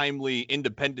the timely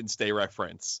Independence Day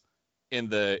reference in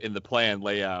the plan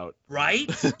layout.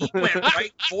 Right? He went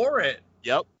right for it.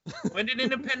 Yep. When did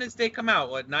Independence Day come out?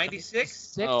 What, 96?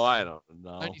 Six? Oh, I don't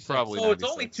know. 96. Probably. So it's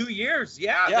only 96. 2 years.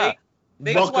 Yeah. Yeah.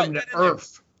 They Welcome to swept that in there.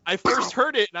 Earth. I first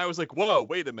heard it and I was like, "Whoa,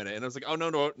 wait a minute!" And I was like, "Oh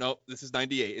no, this is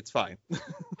 '98. It's fine."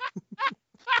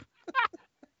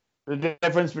 The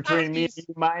difference between me and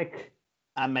you, Mike,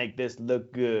 I make this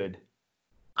look good.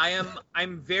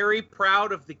 I'm very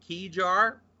proud of the key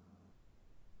jar.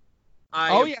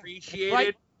 I Oh, yeah. appreciated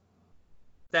Right.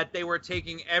 that they were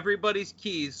taking everybody's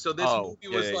keys. So this Oh,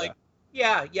 movie was yeah,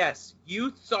 like, yes,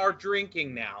 youths are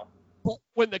drinking now. But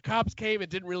when the cops came, it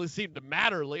didn't really seem to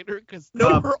matter later because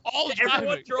No, they were all everyone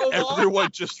driving. drove off.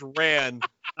 Everyone just ran.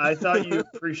 I thought you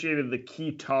appreciated the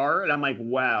keytar, and I'm like,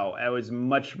 wow, I was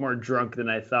much more drunk than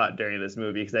I thought during this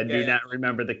movie because I do Yeah. not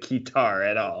remember the keytar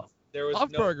at all. There was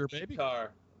Love no burger, baby. keytar.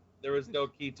 There was no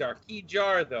keytar. Key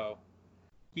jar, though.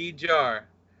 Key jar.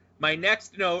 My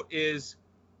next note is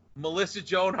Melissa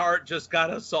Joan Hart just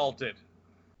got assaulted.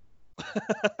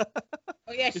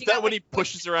 Oh yeah, Is she that got when like, he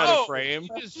pushes her out Oh, of frame?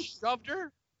 He just shoved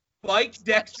her. Spike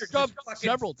Dexter just Shoved fucking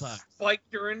several times.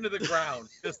 spiked her into the ground.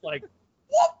 Just like,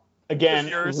 Again,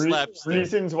 Pure slapstick.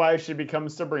 reasons why she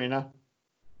becomes Sabrina.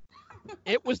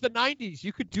 It was the 90s.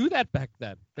 You could do that back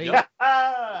then. Yep.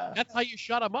 That's how you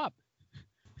shut them up.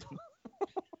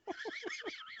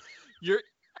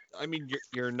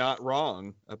 You're not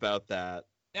wrong about that.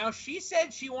 now she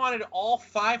said she wanted all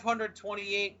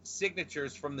 528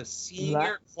 signatures from the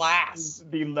senior class.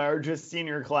 The largest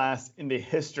senior class in the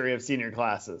history of senior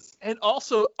classes. And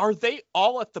also, are they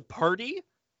all at the party?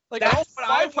 Like, That's all what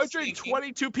I was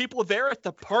 522 people there at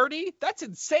the party? That's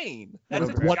insane. That's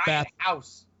a What giant bath-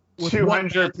 house. With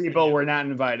 200 one people were not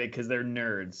invited because they're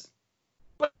nerds.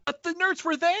 But the nerds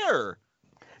were there.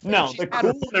 No, she's the had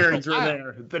a cool personal nerds were time.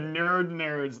 there. The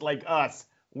nerds like us,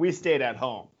 we stayed at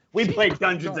home. We played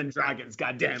Dungeons and Dragons, She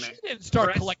goddammit. didn't start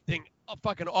Correct. collecting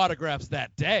fucking autographs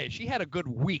that day. She had a good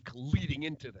week leading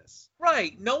into this.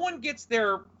 Right. No one gets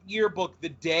their yearbook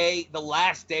the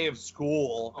last day of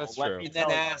school. That's Let true. me And then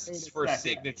tell you, asks wait a for second.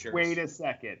 signatures. Wait a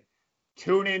second.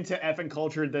 Tune into Effing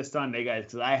Culture this Sunday, guys,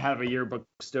 because I have a yearbook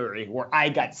story where I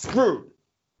got screwed.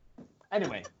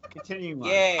 Anyway, continuing on.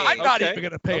 Yay. I'm not Okay, even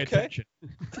going to pay okay. attention.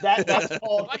 That's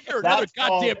called. I hear another that's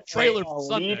called goddamn trailer a for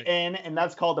lead Sunday. in, and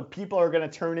that's called the people are going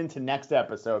to turn into next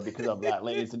episode because of that,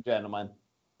 ladies and gentlemen.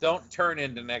 Don't turn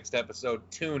into next episode.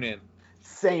 Tune in.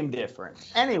 Same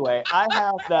difference. Anyway, I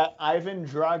have that Ivan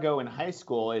Drago in high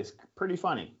school is pretty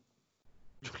funny.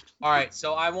 All right.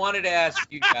 So I wanted to ask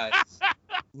you guys.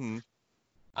 Hmm.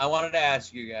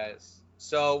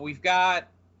 So we've got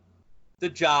the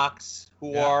jocks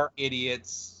who Yeah. are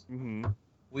idiots. Hmm.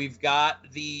 We've got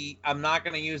I'm not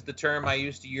going to use the term I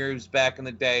used to use back in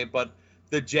the day, but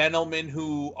the gentlemen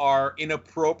who are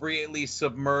inappropriately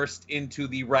submersed into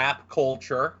the rap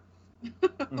culture.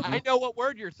 I know what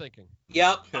word you're thinking.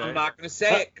 Yep, Okay. I'm not going to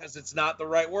say it because it's not the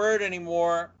right word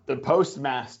anymore. The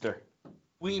Postmaster.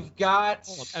 We've got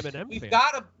Oh, an Eminem we've fan.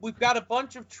 got a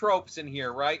bunch of tropes in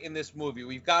here, right? In this movie,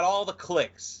 we've got all the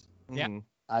cliques. Yeah. Hmm.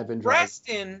 Ivan Drago.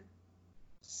 Preston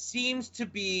seems to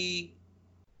be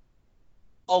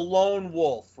a lone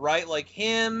wolf, right? Like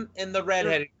him and the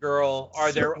redheaded girl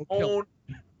are their Serial killer.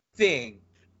 own thing.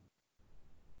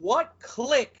 What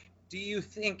clique do you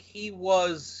think he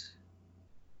was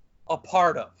a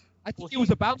part of? I think he was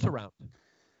a bounce around.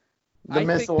 The I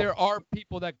missile. think there are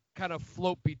people that kind of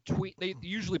float between. They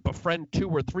usually befriend 2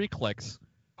 or 3 cliques.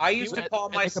 I used to And- call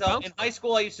and they could myself bounce in high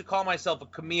school. I used to call myself a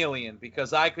chameleon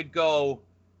because I could go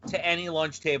to any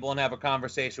lunch table and have a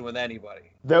conversation with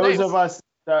anybody. Those Nice. of us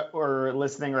that are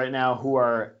listening right now who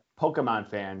are Pokemon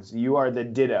fans, you are the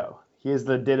Ditto. He is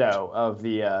the Ditto of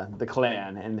the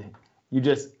clan, and you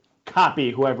just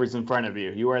copy whoever's in front of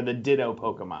you. You are the Ditto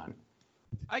Pokemon.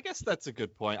 I guess that's a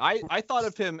good point. I thought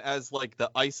of him as like the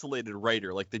isolated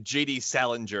writer, like the J.D.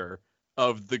 Salinger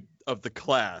of the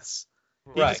class.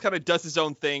 He just kind of does his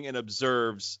own thing and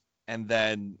observes, and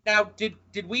then. Now, did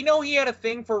we know he had a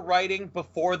thing for writing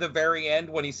before the very end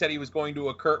when he said he was going to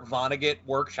a Kurt Vonnegut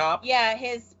workshop? Yeah,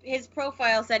 his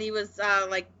profile said he was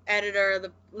like editor of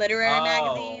the literary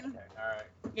magazine. Okay. All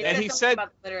right. And he said,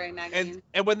 about the literary magazine.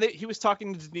 and when he was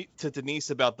talking to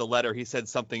Denise about the letter, he said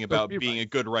something about being a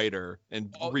good writer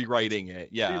and rewriting it.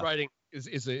 Yeah, Rewriting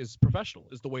is professional,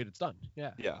 is the way it's done.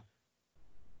 Yeah. Yeah.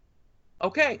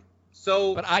 Okay.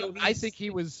 So, But I think he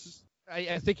was.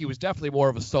 I think he was definitely more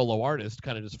of a solo artist,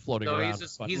 kind of just floating around.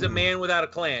 He's a man without a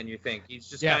clan. You think he's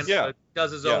just Yes. kind of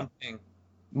does his own thing.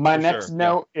 My For next sure,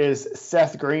 note is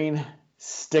Seth Green,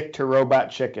 stick to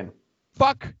Robot Chicken.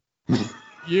 Fuck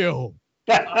you.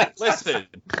 Listen,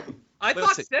 I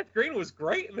thought Seth Green was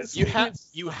great in this. you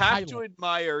movie. have to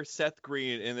admire Seth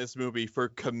Green in this movie for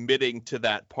committing to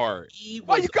that part.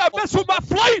 Why you gotta mess with my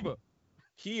flavor?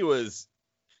 He was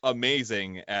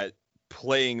amazing at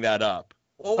playing that up.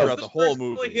 What throughout was the whole first girl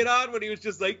movie. he hit on when he was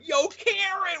just like, "Yo,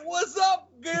 Karen, what's up,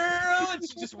 girl?" And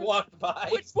she just walked by.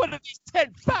 Which one of these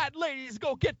 10 fine ladies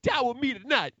gonna get down with me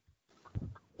tonight?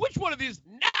 Which one of these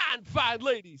 9 fine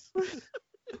ladies?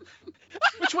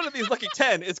 Which one of these lucky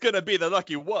 10 is gonna be the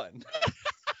lucky one?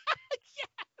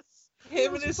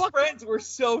 Him and his friends were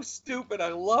so stupid. I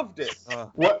loved it.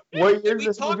 What year And is we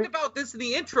this talked movie? about this in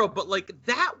the intro, but like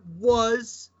that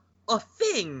was a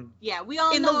thing Yeah, we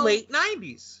all in know the late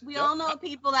 90s. We all know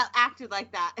people that acted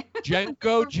like that. Jenko In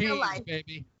real jeans, life.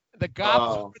 baby. The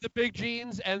goblins Oh. were the big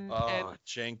jeans, and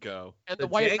Jenko. the The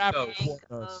white Jenkos. rappers wore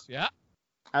those. Yeah.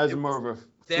 I was It more of a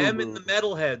Them FUBU. and the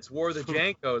metalheads wore the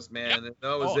Jankos, man, and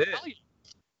that was it. hell yeah.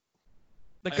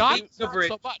 The I goblins think not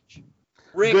so much.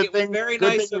 Rick, Good it was thing, very good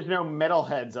nice thing of there's no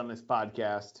metalheads on this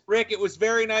podcast. Rick. It was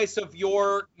very nice of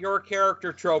your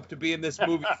character trope to be in this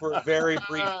movie for a very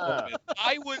brief moment.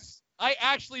 I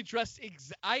actually dressed.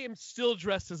 I am still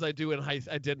dressed as I did in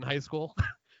high school.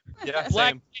 Yeah,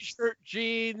 Black same. t-shirt,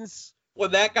 jeans.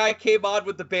 When that guy came on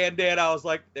with the bandana, I was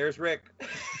like, "There's Rick."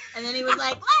 And then he was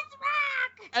like, "Let's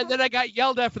rock!" And then I got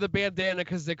yelled at for the bandana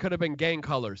because they could have been gang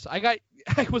colors. I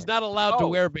was not allowed to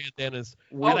wear bandanas.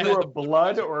 Were And I you had a the-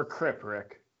 blood or a Crip,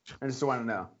 Rick? I just want to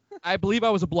know. I believe I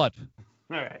was a blood.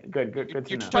 All right, good to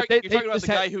You're, know. But they you're talking about just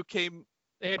the had- guy who came.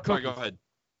 They had Sorry, cookies. go ahead.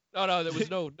 No, there was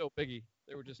no biggie.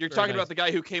 They were just. You're very talking nice. about the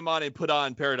guy who came on and put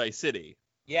on Paradise City.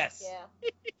 Yes. Yeah.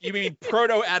 You mean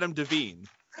proto Adam Devine?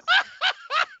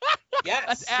 Yes.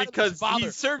 That's Adam's Because father.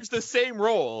 he serves the same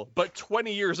role, but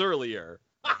 20 years earlier.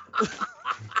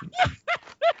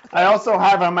 I also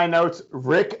have on my notes,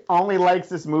 Rick only likes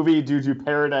this movie due to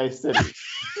Paradise City.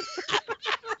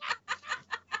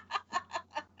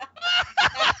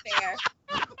 That's fair.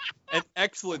 An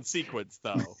excellent sequence,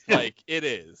 though. Like, it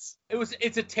is.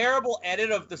 It's a terrible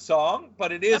edit of the song,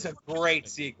 but it is a great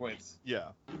sequence. Yeah.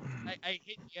 I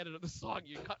hate the edit of the song.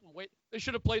 You're cutting weight. They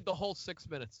should have played the whole 6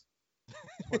 minutes.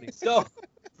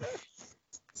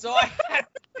 So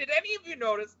did any of you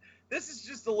notice? This is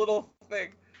just a little thing,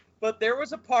 but there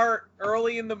was a part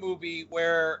early in the movie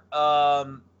where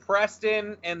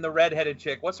Preston and the redheaded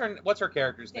chick. What's her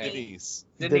character's name? Denise.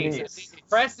 Denise.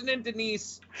 Preston and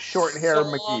Denise. Short hair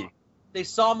McGee. They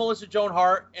saw Melissa Joan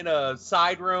Hart in a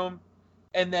side room,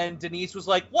 and then Denise was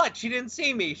like, "What? She didn't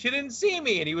see me. She didn't see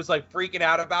me." And he was like freaking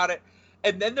out about it.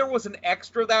 And then there was an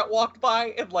extra that walked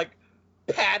by and like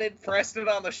patted Preston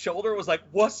on the shoulder, was like,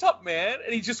 "What's up, man?"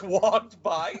 And he just walked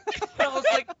by. And I was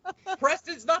like,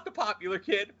 Preston's not the popular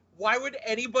kid. Why would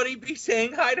anybody be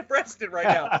saying hi to Preston right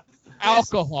now?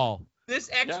 Alcohol. This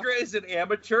extra is an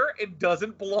amateur and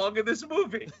doesn't belong in this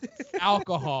movie.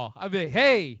 Alcohol. I mean,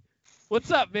 hey,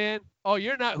 what's up, man? Oh,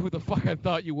 you're not who the fuck I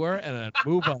thought you were, and then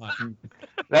move on.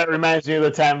 That reminds me of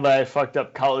the time that I fucked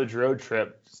up College Road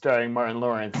Trip starring Martin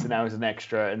Lawrence, and I was an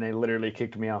extra, and they literally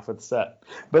kicked me off with the set.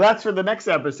 But that's for the next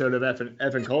episode of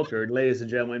Effin' Cultured. Ladies and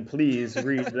gentlemen, please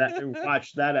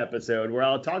watch that episode where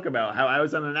I'll talk about how I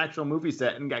was on an actual movie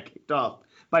set and got kicked off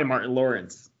by Martin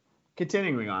Lawrence.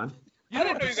 Continuing on. You I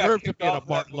don't didn't know you got deserve to kicked be in a off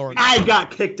Martin that Lawrence. I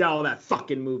got kicked out of that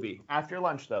fucking movie. After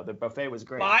lunch, though. The buffet was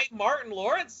great. By Martin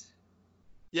Lawrence?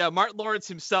 Yeah, Martin Lawrence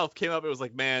himself came up and was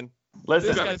like, man, Listen,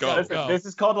 This guy's gotta go. this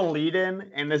is called a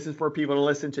lead-in, and this is for people to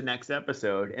listen to next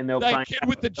episode, and they'll That find kid out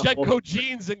with the whole- Jetco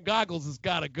jeans and goggles has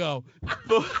got to go.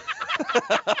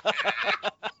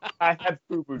 I had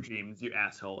FUBU jeans, you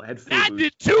asshole. I had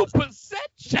FUBU. 92%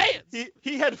 chance.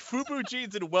 he had FUBU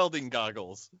jeans and welding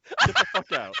goggles. Get the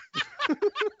fuck out.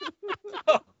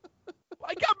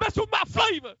 I got to mess with my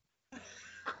flavor.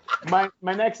 My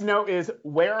next note is,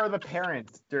 where are the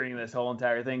parents during this whole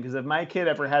entire thing? Because if my kid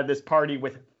ever had this party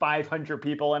with 500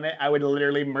 people in it, I would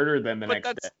literally murder them the But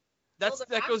next day.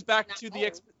 that goes back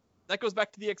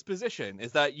to the exposition,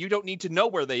 is that you don't need to know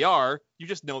where they are. You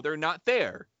just know they're not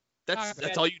there.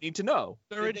 That's all you need to know.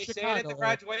 They're Did in they Chicago. say it at the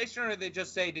graduation, or did they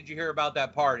just say, "Did you hear about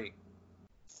that party"?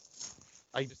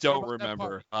 I Just don't about that remember,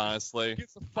 part. honestly.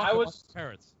 Gives a fuck I about was- the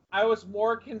parents. I was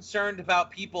more concerned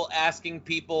about people asking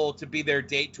people to be their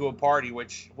date to a party,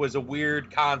 which was a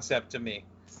weird concept to me.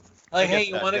 Like, I get hey,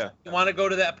 you that, want to go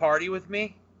to that party with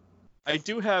me? I have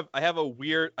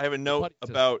a note Buddy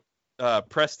system. about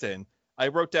Preston. I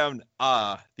wrote down,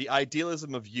 the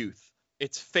idealism of youth.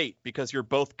 It's fate because you're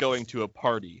both going to a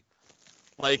party.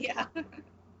 Like, Yeah.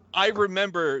 I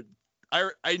remember,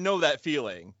 I know that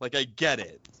feeling. Like, I get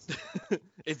it.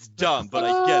 It's dumb, but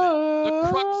I get it. The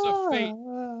crux of fate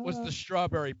was the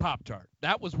strawberry Pop-Tart.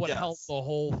 That was what held Yes. the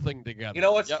whole thing together. You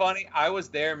know what's Yep. funny? I was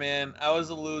there, man. I was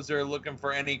a loser looking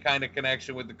for any kind of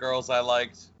connection with the girls I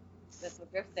liked. That's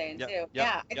what they're saying Yep, too. yep, Yeah,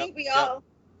 I yep, think we yep. all.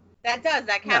 That No.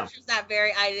 captures that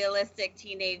very idealistic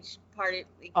teenage party.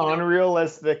 You know,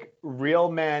 Unrealistic,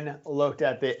 real men looked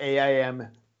at the AIM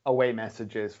away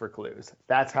messages for clues.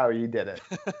 That's how you did it.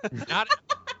 Not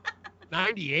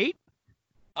 98?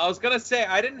 I was gonna say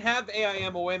I didn't have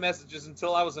AIM away messages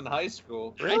until I was in high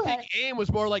school. I think AIM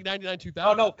was more like 99, 2000.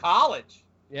 Oh no, college.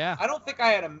 Yeah. I don't think I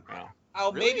had a. Wow.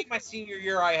 Oh, Really? maybe my senior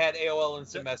year I had AOL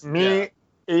Instant Messenger. Me,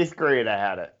 8th grade, I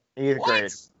had it. 8th What?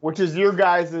 grade, which is your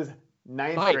guys'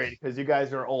 9th Mike. grade, because you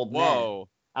guys are old men. Whoa.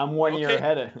 I'm 1 year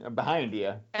Okay. behind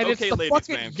you. And Okay, it's the ladies,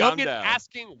 fucking man, calm youngin down.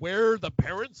 asking where the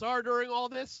parents are during all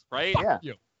this. Right? Fuck Yeah.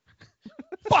 you.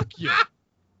 Fuck you.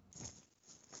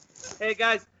 Hey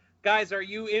guys, are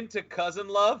you into cousin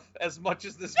love as much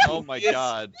as this movie Oh my is?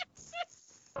 god.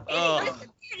 He Ugh.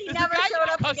 never The guy showed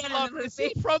up Cousin again in Love, the is he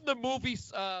movie. from the movie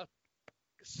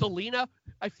Selena?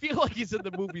 I feel like he's in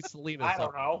the movie Selena. I don't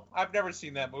somewhere. know. I've never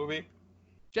seen that movie.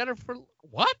 Jennifer,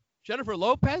 what? Jennifer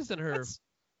Lopez and her.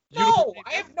 No,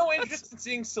 I have no interest in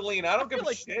seeing Selena. I don't give feel a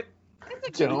like- shit. That's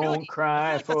a good Don't movie.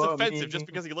 cry That's for offensive me. just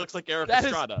because he looks like Eric That is-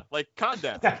 Estrada. Like, calm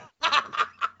down.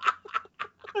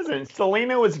 Listen,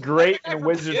 Selena was great That guy in from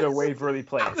Wizards Kiss. of Waverly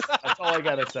Place. That's all I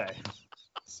gotta say.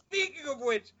 Speaking of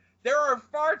which, there are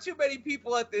far too many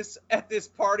people at this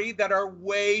party that are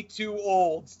way too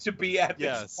old to be at this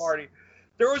Yes. party.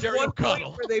 There was Jerry one point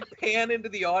O'Connell. where they pan into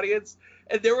the audience,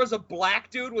 and there was a black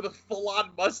dude with a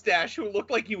full-on mustache who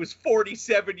looked like he was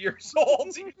 47 years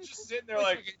old. He was just sitting there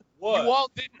like, what? You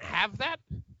all didn't have that?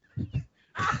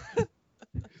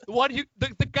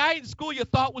 The guy in school you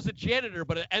thought was a janitor,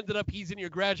 but it ended up he's in your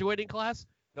graduating class?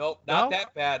 Nope, not No?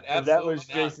 that bad. That Absolutely was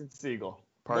not. Jason Segel.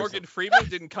 Morgan Freeman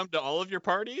didn't come to all of your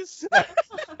parties?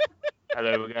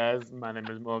 Hello, guys. My name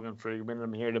is Morgan Freeman.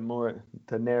 I'm here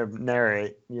to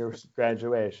narrate your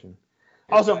graduation.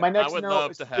 Also, my next would note,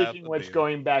 love to have speaking a which, beer.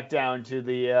 going back down to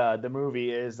the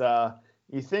movie, is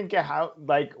you think of how,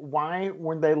 like, why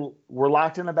when they were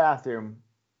locked in the bathroom,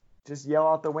 just yell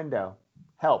out the window,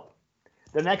 help.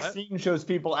 The next What? scene shows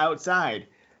people outside.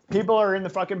 People are in the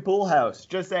fucking pool house.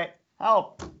 Just say,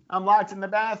 help, I'm locked in the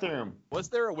bathroom. Was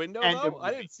there a window, And though? the-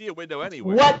 I didn't see a window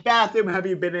anywhere. What bathroom have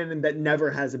you been in that never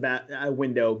has a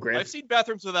window, Griff? I've seen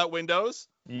bathrooms without windows.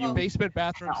 You Basement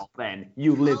bathrooms? hell, then.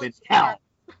 You live in Oh, hell.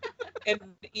 And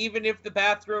even if the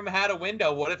bathroom had a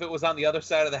window, what if it was on the other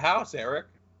side of the house, Eric?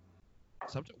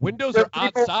 Windows There are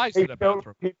odd size they in a show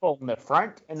bathroom. people in the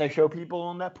front, and they show people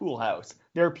in that pool house.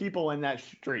 There are people in that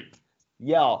street.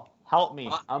 Yell, help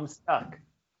me, I'm stuck.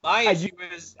 My I- issue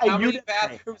is how many You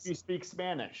bathrooms. speak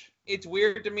Spanish. It's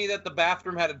weird to me that the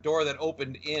bathroom had a door that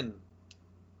opened in.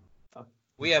 Oh.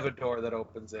 We have a door that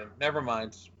opens in. Never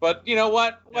mind. But you know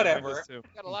what? Yeah, Whatever. windows too.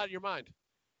 Got a lot in your mind.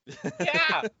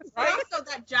 Yeah. But Right? also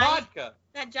that Vodka.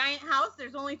 giant house.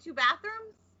 There's only 2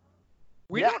 bathrooms.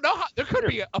 We Yeah. don't know how. There could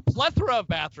be a plethora of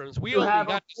bathrooms. We You only have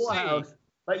a got to pool see house,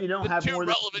 but you don't the have two more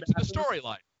than relevant to the bathrooms.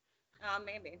 storyline.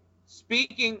 Maybe.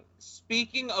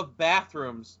 Speaking of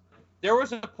bathrooms, there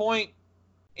was a point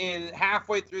in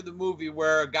halfway through the movie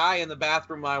where a guy in the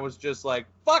bathroom I was just like,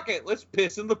 fuck it, let's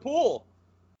piss in the pool.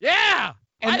 Yeah.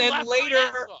 And I then laughed my later-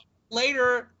 ass off.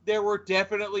 Later, there were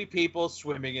definitely people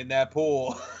swimming in that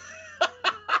pool.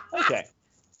 Okay.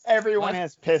 Everyone What?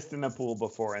 has pissed in the pool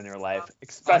before in their life,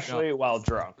 especially while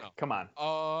drunk. No. Come on.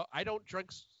 I don't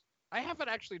drink. I haven't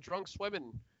actually drunk swim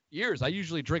in years. I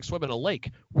usually drink swim in a lake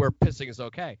where pissing is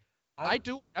okay. I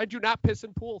do not piss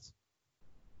in pools.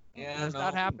 Yeah, Has no,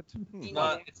 not happened.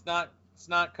 it's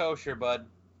not kosher, bud.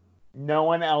 No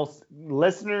one else,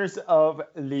 listeners of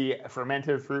the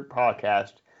Fermented Fruit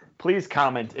podcast, Please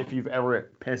comment if you've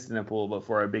ever pissed in a pool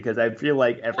before, because I feel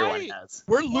like everyone has.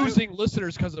 We're losing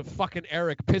listeners because of fucking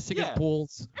Eric pissing in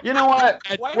pools. You know what?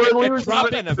 And, Why We're are and you losing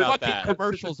dropping comment about fucking that?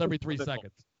 commercials every 3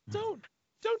 seconds. Don't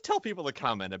tell people to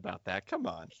comment about that. Come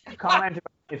on. Comment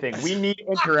about anything. We need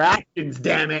interactions,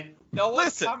 damn it. No one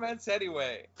Listen. comments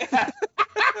anyway.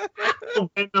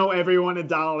 I know everyone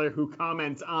 $1 who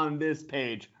comments on this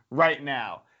page right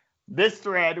now. This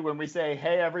thread, when we say,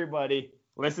 hey, everybody,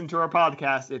 listen to our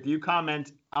podcast. If you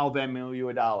comment, I'll Venmo you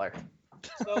 $1.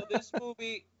 So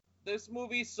this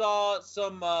movie saw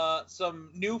some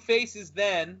new faces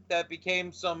then that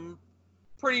became some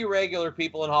pretty regular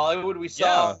people in Hollywood. We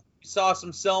saw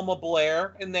some Selma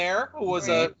Blair in there, who was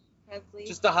Presley.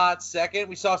 just a hot second.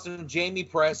 We saw some Jamie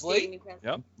Presley,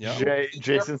 Yep.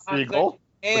 Jason Segel.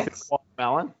 and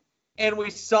Watermelon. and we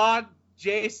saw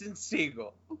Jason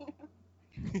Segel.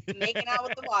 Making out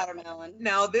with the watermelon.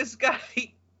 Now this guy,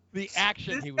 The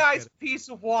action this he was guy's getting. piece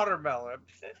of watermelon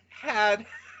had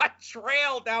a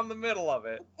trail down the middle of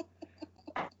it.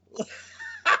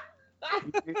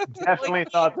 Definitely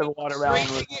thought the watermelon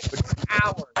Tracing was. it for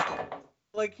hours.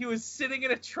 Like he was sitting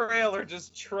in a trailer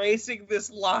just tracing this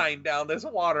line down this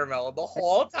watermelon the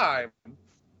whole time.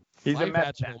 He's a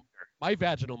meth My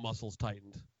vaginal muscles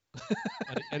tightened.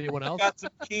 Anyone else? Got some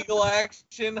Kegel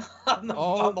action on the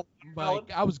Oh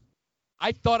watermelon.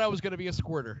 I thought I was going to be a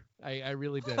squirter. I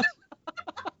really did.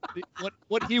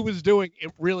 What he was doing,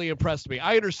 it really impressed me.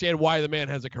 I understand why the man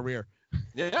has a career.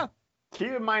 Yeah.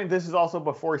 Keep in mind, this is also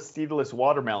before seedless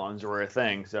watermelons were a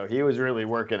thing, so he was really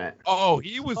working it. Oh,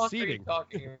 he was What are you seeding.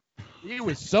 talking about? He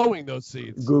was sowing those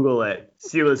seeds. Google it.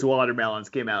 Seedless watermelons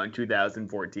came out in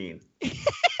 2014.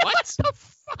 What the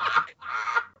fuck?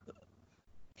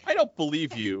 I don't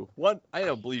believe you. I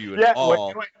don't believe you at Yeah,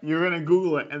 all. wait, you're gonna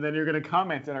Google it, and then you're gonna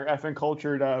comment in our effing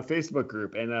cultured Facebook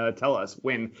group and tell us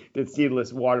when did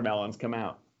seedless watermelons come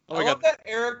out. Oh I my love God. that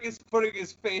Eric is putting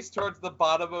his face towards the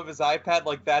bottom of his iPad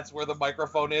like that's where the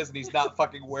microphone is, and he's not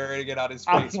fucking wearing it on his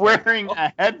I'm face. wearing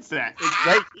a headset. It's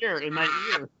right here in my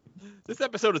ear. This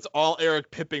episode is all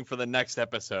Eric pipping for the next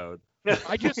episode.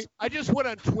 I just went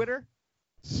on Twitter,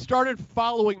 started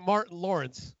following Martin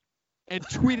Lawrence, and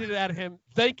tweeted at him,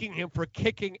 thanking him for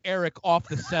kicking Eric off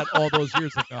the set all those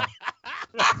years ago.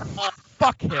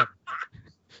 Fuck him.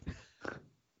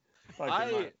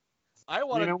 I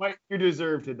want You to know what? You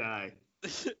deserve to die.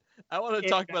 I want to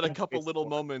talk about a couple little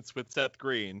moments with Seth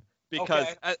Green because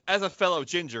as a fellow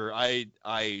ginger, I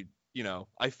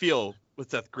feel with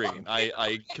Seth Green.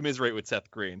 I commiserate with Seth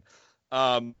Green.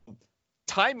 Time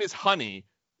is honey.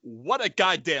 What a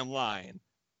goddamn line.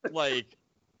 Like,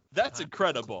 that's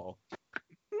incredible.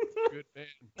 Good man.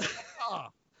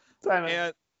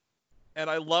 And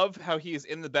I love how he is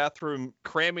in the bathroom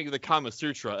cramming the Kama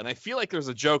Sutra, and I feel like there's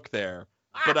a joke there,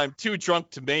 but I'm too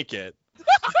drunk to make it.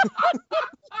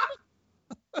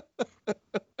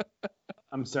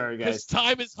 I'm sorry, Because guys.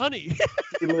 time is honey.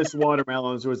 Seedless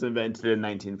watermelons was invented in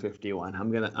 1951.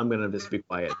 I'm gonna just be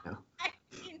quiet now.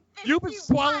 You've been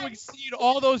swallowing seed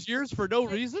all those years for no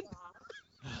reason?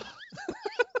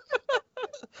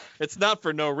 It's not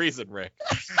for no reason, Rick.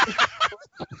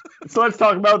 So let's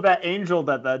talk about that angel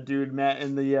that dude met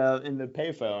in the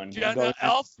payphone. Jenna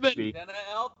Elfman. Jenna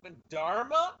Elfman,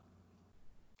 Dharma?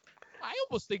 I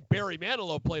almost think Barry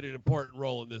Manilow played an important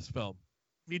role in this film.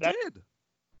 He That- did.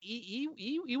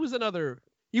 He was another.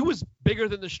 He was bigger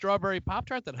than the strawberry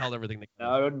Pop-Tart that held everything together.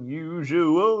 Not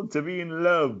unusual to be in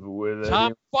love with.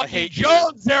 Tom I fucking hate you.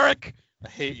 Jones, Eric. I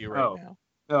hate you right Oh. now.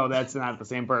 Oh, that's not the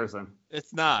same person.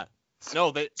 It's not.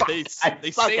 No, they I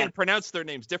say fucking- and pronounce their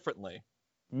names differently.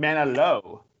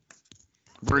 Manilow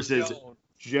versus Joan.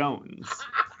 Jones.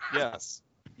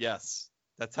 Yes.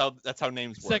 That's how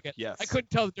names work. Second. Yes. I couldn't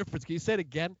tell the difference. Can you say it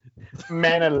again?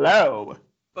 Manilow.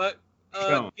 But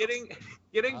Joan. getting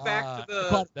back to I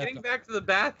caught that, getting though. back to the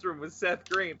bathroom with Seth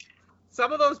Green,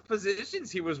 some of those positions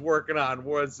he was working on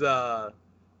was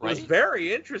Right?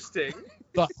 very interesting.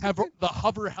 The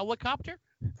hover helicopter?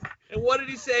 And what did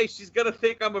he say? She's gonna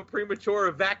think I'm a premature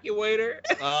evacuator.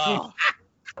 Oh,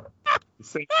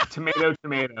 Say tomato.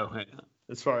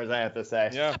 As far as I have to say.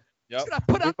 yeah. Yep. Should I put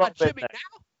We've on all been Jimmy there.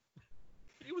 now?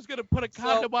 He was going to put a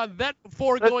condom on that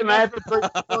before Listen, going I have on. to tell you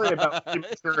a story about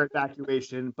premature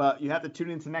evacuation, but you have to tune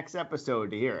into next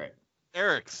episode to hear it.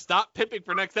 Eric, stop pipping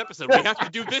for next episode. We have to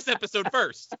do this episode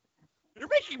first. You're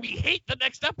making me hate the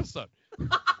next episode.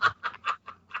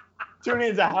 Tune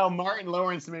into how Martin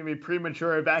Lawrence made me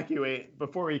premature evacuate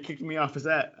before he kicked me off his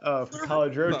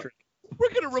college road trip. We're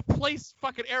going to replace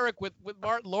fucking Eric with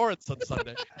Martin Lawrence on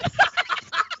Sunday.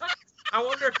 I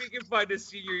wonder if he can find his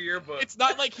senior yearbook. It's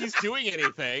not like he's doing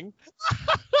anything.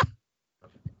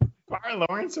 Martin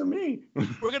Lawrence or me?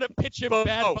 We're gonna pitch him Both.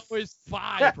 Bad Boys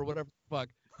 5 or whatever the fuck.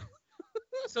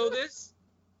 So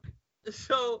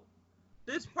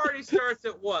this party starts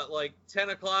at what, like 10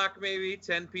 o'clock maybe,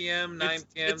 10 p.m., 9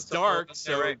 p.m. It's dark, like that,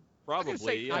 so right? I'm gonna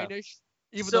say probably, yeah. 9-ish,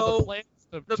 even So, though the plan is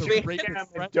the to band- rape 2 his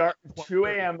friend. 2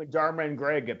 a.m. Dharma and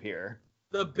Greg appear.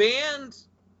 The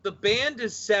band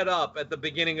is set up at the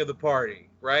beginning of the party,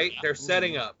 right? They're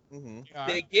setting up. Mm-hmm.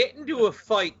 They get into a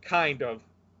fight, kind of,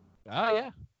 Oh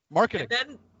yeah, marketing.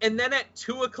 and then at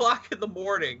 2 o'clock in the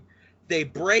morning, they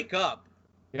break up.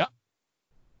 Yeah.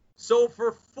 So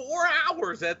for 4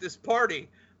 hours at this party,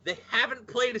 they haven't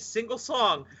played a single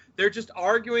song. They're just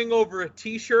arguing over a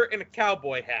T-shirt and a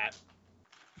cowboy hat.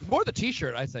 More the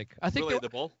T-shirt, I think. I think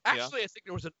Relatable. actually, I think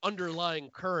there was an underlying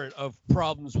current of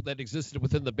problems that existed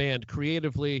within the band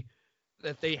creatively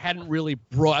that they hadn't really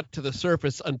brought to the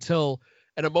surface until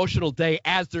an emotional day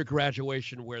as their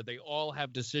graduation, where they all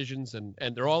have decisions and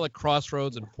they're all at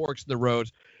crossroads and forks in the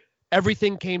road.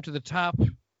 Everything came to the top.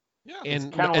 Yeah.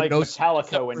 And Kind of like no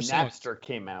Metallica when songs. Napster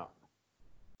came out.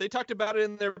 They talked about it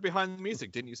in there behind the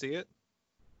music. Didn't you see it?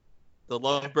 The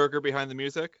Love Burger behind the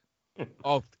music.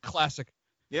 Oh, classic.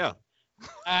 Yeah.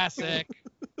 Classic.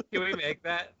 Can we make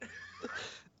that?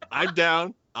 I'm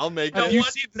down. I'll make Have it. you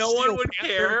seen the No one Steel would Panther?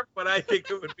 care, but I think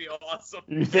it would be awesome.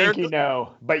 You think you Eric-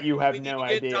 know, but you have We need no to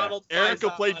get idea. Donald Eric will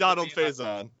Faison play on to Donald be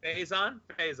on. Faison.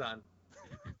 Faison?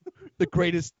 The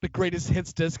greatest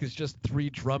hits disc is just 3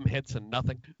 drum hits and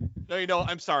nothing. No,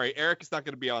 I'm sorry. Eric is not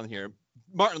going to be on here.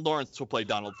 Martin Lawrence will play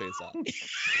Donald Faison.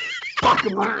 Fuck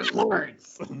Martin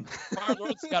Lawrence. Martin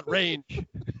Lawrence got range.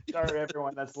 Sorry,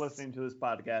 everyone that's listening to this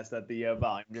podcast that the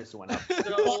volume just went up.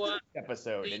 So,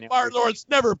 Episode. And it Martin was- Lawrence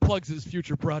never plugs his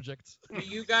future projects. do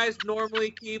you guys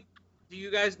normally keep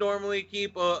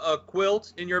a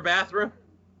quilt in your bathroom?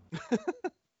 That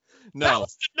No.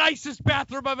 was the nicest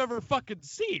bathroom I've ever fucking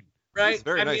seen. Right? It's a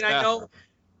very nice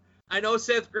I know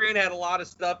Seth Green had a lot of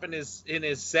stuff in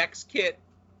his sex kit.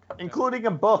 Including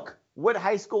a book. What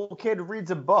high school kid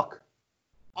reads a book?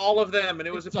 All of them, and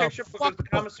it was It's a a picture book of the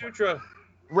fuck Kama book. Sutra.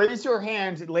 Raise your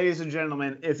hand, ladies and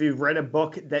gentlemen, if you've read a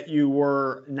book that you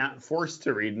were not forced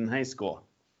to read in high school.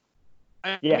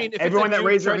 I Yeah, mean, if everyone it's a that dude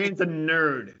raised their trying hand's a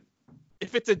nerd.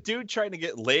 if it's a dude trying to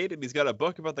get laid and he's got a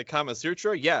book about the Kama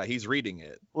Sutra, yeah, he's reading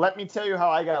it. Let me tell you how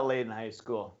I got laid in high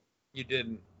school. You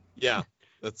didn't. Yeah.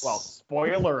 That's Well,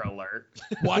 spoiler alert.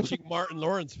 Watching Martin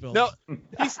Lawrence films. No,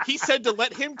 he said to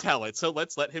let him tell it, so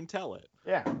let's let him tell it.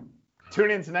 Yeah.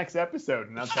 Tune into next episode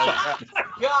and I'll tell you that.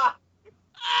 God.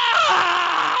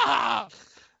 Ah!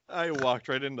 I walked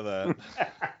right into that.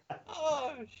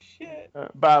 Oh shit.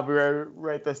 Bob, we gotta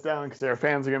write this down because our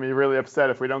fans are going to be really upset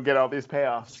if we don't get all these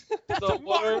payoffs. That's So a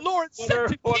Martin Lawrence What are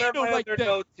Centipede my right other there.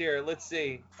 notes here? Let's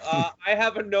see. I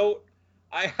have a note.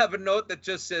 that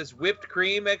just says whipped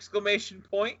cream ! It's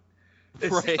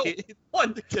Right.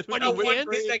 One, Get When that he one wins?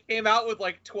 kid that came out with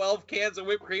like 12 cans of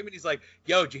whipped cream, and he's like,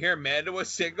 "Yo, did you hear Amanda was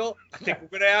single? I think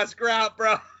we're gonna ask her out,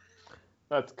 bro."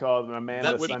 That's called an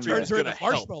Amanda That would Sunday. Turns her into gonna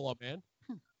help. marshmallow, man.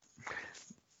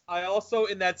 I also,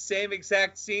 in that same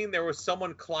exact scene, there was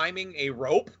someone climbing a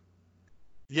rope.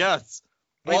 Yes.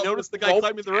 I Well, noticed the with guy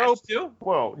climbing the rope. attached to.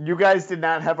 Whoa, you guys did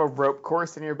not have a rope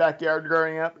course in your backyard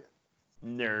growing up?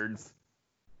 Nerds.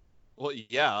 Well,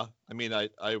 yeah. I mean, I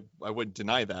wouldn't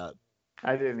deny that.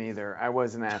 I didn't either. I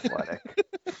wasn't athletic.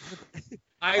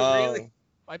 I Oh.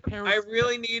 My parents. I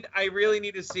really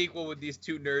need a sequel with these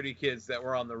two nerdy kids that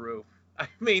were on the roof. I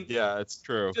mean, Yeah, it's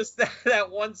true. just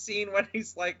that one scene when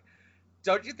he's like,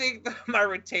 "Don't you think that my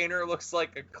retainer looks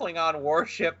like a Klingon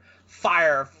warship?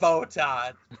 Fire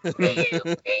photon."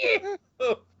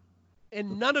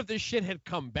 And none of this shit had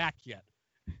come back yet.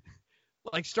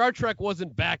 Like Star Trek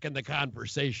wasn't back in the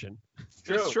conversation.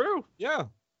 It's true. Yeah.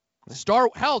 Star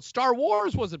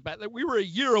Wars wasn't back. We were a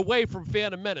year away from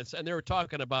Phantom Menace, and they were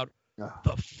talking about Ugh,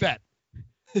 the Fett.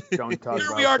 don't talk Here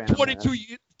about we are,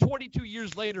 Phantom 22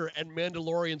 years later, and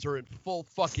Mandalorians are in full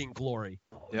fucking glory.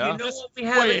 Yeah. You know what we Way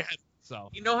haven't? ahead. So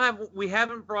You know, we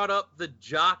haven't brought up the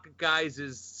jock guys'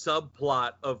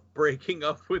 subplot of breaking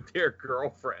up with their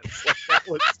girlfriends. Like, that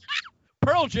was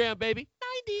Pearl Jam, baby,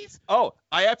 90s. Oh,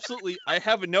 I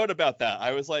have a note about that.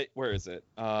 I was like, where is it?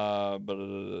 Where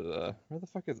the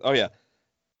fuck is? Oh yeah.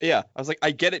 Yeah. I was like,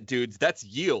 I get it, dudes. That's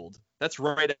Yield. That's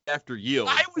right after Yield.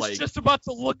 I was like, just about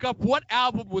to look up what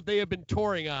album would they have been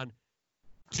touring on.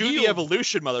 do the Yield.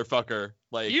 evolution, motherfucker.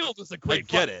 Like, Yield is a great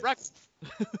get fucking it. record.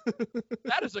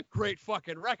 That is a great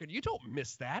fucking record. You don't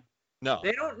miss that. no.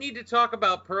 they don't need to talk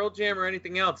about Pearl Jam or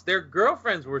anything else. Their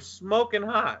girlfriends were smoking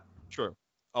hot. True.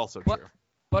 Also What? true.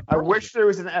 But I Pearl wish Jam- there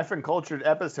was an effing cultured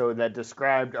episode that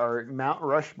described our Mount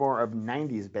Rushmore of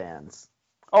 90s bands.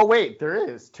 Oh, wait, there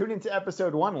is. Tune into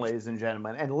episode 1, ladies and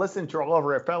gentlemen, and listen to all of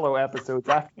our fellow episodes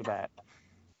after that.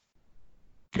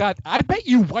 God, I bet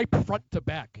you wipe front to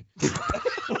back.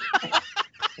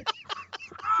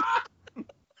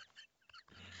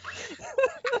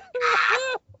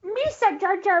 Misa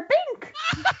Jar Jar Bink.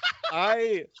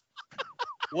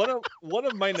 One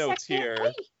of my notes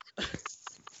here.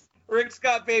 Rick's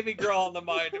got baby girl on the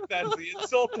mind, if that's the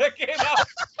insult that came out.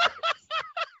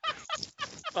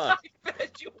 I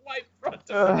bet you wipe front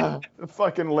to back.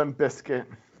 Fucking Limp Bizkit.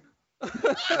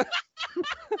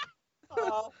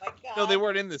 Oh my god. No, they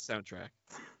weren't in this soundtrack.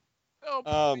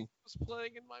 Oh, it was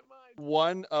playing in my mind.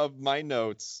 One of my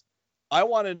notes. I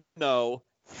want to know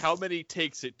how many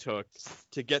takes it took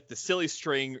to get the silly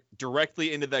string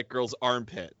directly into that girl's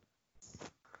armpit.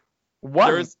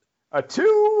 1, a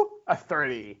 2, a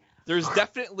 30. There's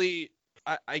definitely,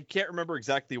 I can't remember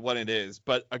exactly what it is,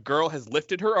 but a girl has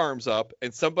lifted her arms up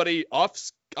and somebody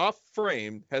off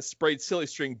frame has sprayed silly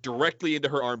string directly into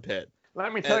her armpit.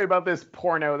 Let me tell you about this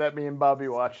porno that me and Bobby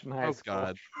watched in high school.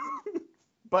 Oh, God.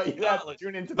 But you have to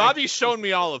tune into Bobby's shown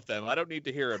me all of them. I don't need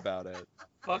to hear about it.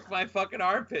 Fuck my fucking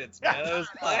armpits, man. That was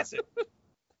classic.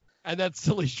 And that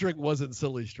silly string wasn't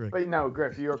silly string. But no,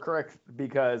 Griff, you're correct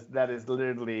because that is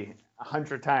literally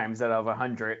 100 times out of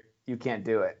 100 you can't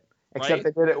do it. Except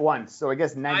Right? they did it once, so I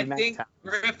guess 99 I think, times.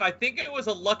 Griff, I think it was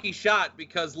a lucky shot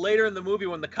because later in the movie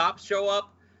when the cops show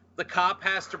up, the cop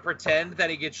has to pretend that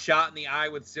he gets shot in the eye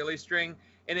with silly string,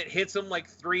 and it hits him like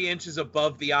 3 inches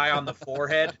above the eye on the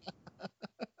forehead.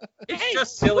 It's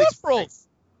just silly string. Peripherals.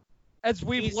 As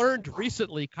we've learned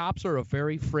recently, cops are a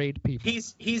very afraid people.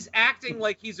 He's acting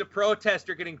like he's a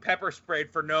protester getting pepper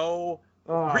sprayed for no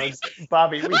reason.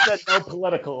 Bobby, we said no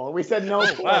political. We said no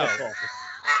political.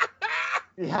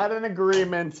 We had an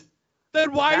agreement.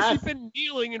 Then why has he been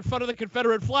kneeling in front of the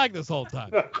Confederate flag this whole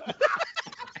time?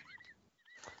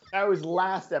 That was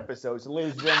last episode. So,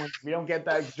 ladies and gentlemen, if you don't get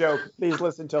that joke, please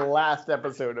listen to the last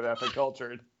episode of Epic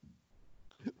Cultured.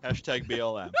 Hashtag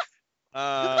BLM.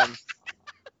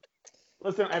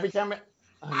 Listen, every time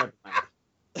never mind.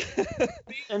 Speaking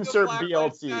Insert of Black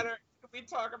Lives BLT. Matter, can we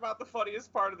talk about the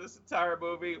funniest part of this entire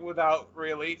movie without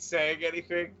really saying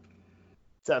anything?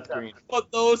 Seth Green. But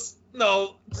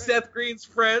Seth Green's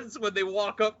friends, when they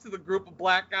walk up to the group of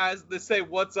black guys, they say,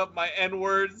 "What's up, my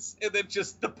N-words?" And then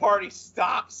just the party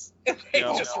stops and they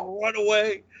just run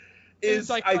away. It's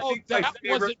like, I think my that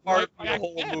favorite wasn't part right of the back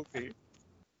whole then. movie.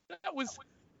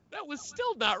 That was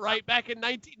still not right back in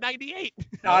 1998.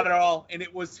 Not at all, and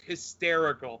it was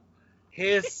hysterical.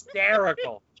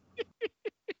 Hysterical.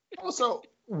 Also,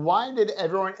 why did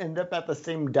everyone end up at the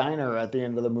same diner at the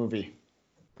end of the movie?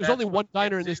 There's only one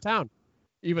diner in this town,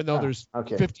 even though there's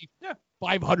okay.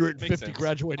 550 Makes sense.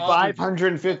 graduating.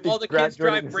 550 All the kids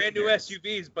drive graduating brand new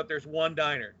seniors. SUVs, but there's one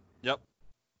diner. Yep.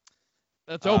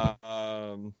 That's open.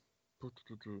 I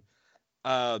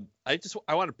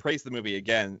want to praise the movie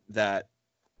again that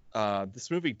this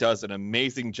movie does an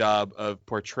amazing job of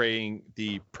portraying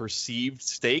the perceived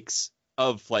stakes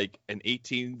of like an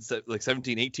 17,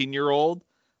 18-year-old.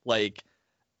 Like,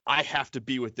 I have to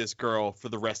be with this girl for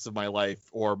the rest of my life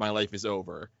or my life is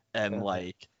over. And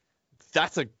like,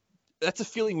 that's a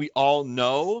feeling we all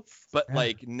know, but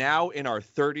like now in our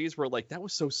 30s, we're like, that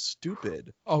was so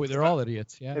stupid. Oh, they're all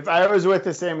idiots. Yeah. If I was with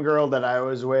the same girl that I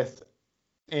was with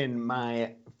in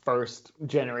my first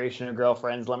generation of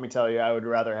girlfriends, let me tell you, I would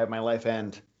rather have my life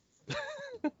end.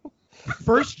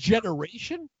 First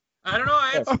generation? I don't know. I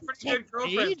had some pretty good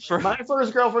girlfriends. My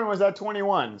first girlfriend was at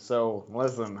 21, so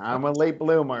listen, I'm a late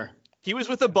bloomer. He was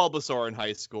with a Bulbasaur in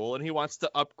high school, and he wants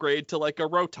to upgrade to like a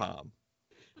Rotom.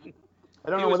 I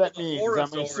don't He know what was that with means.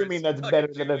 Orosaurus I'm assuming that's in better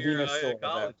than a junior high Venusaur.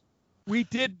 college. We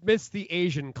did miss the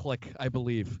Asian clique, I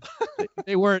believe.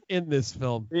 They weren't in this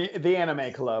film. The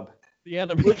anime club, The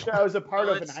anime. which I was a part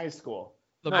Well, of in it's- high school.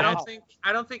 The I magic,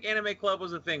 don't think Anime Club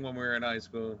was a thing when we were in high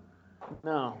school.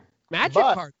 No. magic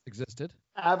but- cards existed.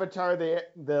 Avatar,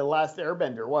 the Last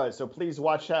Airbender was, so please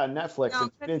watch that on Netflix No,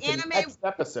 and but tune into the anime- next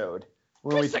episode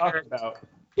when we talk about.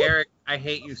 Eric, I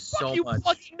hate you Fuck so you much.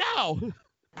 fucking now.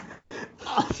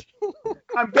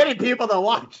 I'm getting people to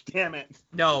watch, damn it.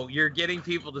 No, you're getting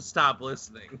people to stop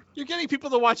listening. You're getting people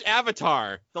to watch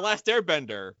Avatar, The Last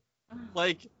Airbender.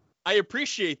 Like, I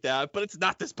appreciate that, but it's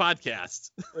not this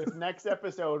podcast. If next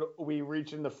episode we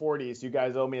reach in the 40s, you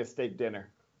guys owe me a steak dinner.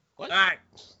 All right.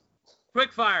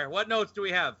 Quick fire. What notes do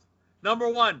we have? Number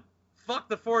 1, fuck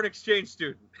the foreign exchange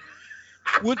student.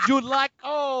 Would you like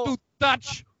to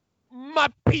touch my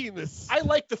penis? I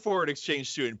like the foreign exchange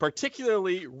student,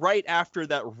 particularly right after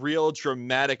that real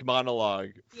dramatic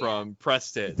monologue from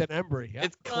Preston. It's an Embry. Yeah.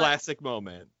 It's classic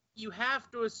moment. you have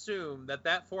to assume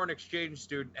that foreign exchange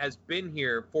student has been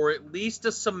here for at least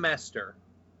a semester.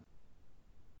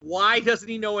 Why doesn't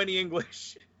he know any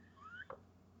English?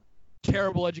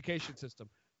 Terrible education system.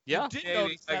 Yeah. You did Maybe,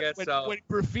 notice I that guess so. when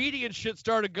graffiti and shit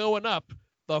started going up,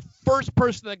 the first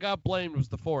person that got blamed was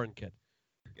the foreign kid.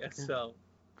 Guess so.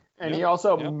 And he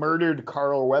also Yep. murdered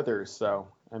Carl Weathers. So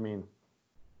I mean,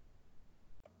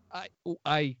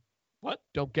 I What?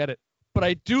 don't get it, but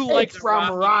I do like It's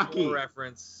from Rocky.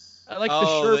 reference. I like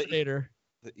Oh, the Shermanator.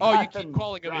 The- Oh, you Ivan keep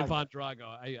calling him Drago. Ivan Drago.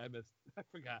 I missed. I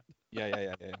forgot.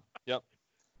 Yeah. Yep.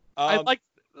 I like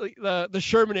the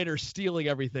Shermanator stealing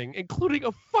everything, including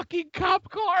a fucking cop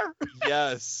car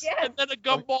Yes. Yes, and then a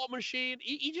gumball machine.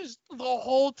 He just the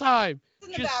whole time it's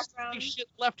in the just background. shit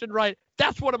left and right.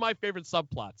 That's one of my favorite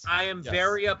subplots. I am Yes.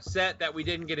 very upset that we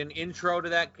didn't get an intro to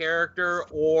that character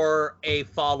or a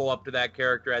follow-up to that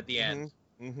character at the end.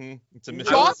 Mm-hmm. It's a missed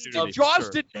Jaws, opportunity. Jaws for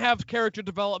sure. didn't have character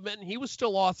development, and he was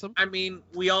still awesome. I mean,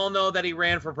 we all know that he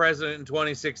ran for president in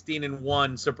 2016 and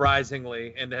won,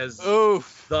 surprisingly, and has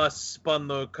Oof. thus spun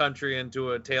the country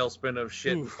into a tailspin of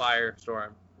shit and Oof.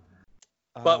 firestorm.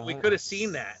 But we could have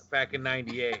seen that back in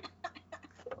 '98.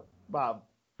 Bob,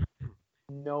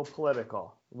 no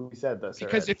political. We said this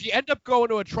Because already. if you end up going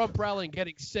to a Trump rally and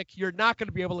getting sick, you're not going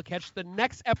to be able to catch the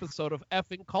next episode of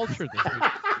Effing Culture this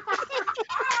week.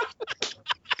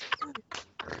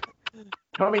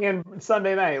 Coming in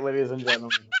Sunday night, ladies and gentlemen.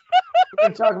 We're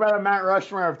going to talk about a Mount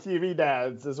Rushmore of TV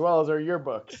dads as well as our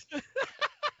yearbooks.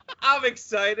 I'm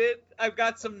excited. I've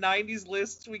got some '90s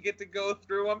lists we get to go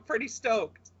through. I'm pretty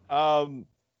stoked. I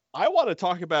want to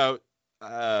talk about.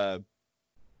 I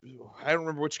don't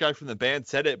remember which guy from the band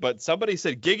said it, but somebody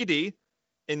said Giggity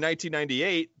in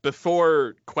 1998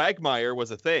 before Quagmire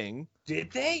was a thing.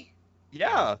 Did they?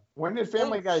 Yeah. When did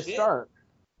Family Oh, Guy shit. start?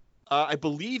 I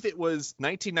believe it was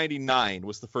 1999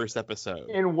 was the first episode.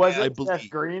 And was I it Seth believe.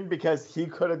 Green? Because he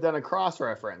could have done a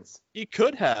cross-reference. He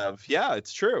could have. Yeah,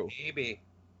 it's true. Maybe.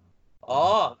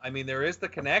 Oh, I mean, there is the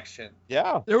connection.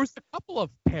 Yeah. There was a couple of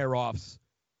pair-offs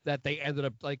that they ended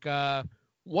up, like,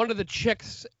 one of the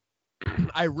chicks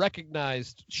I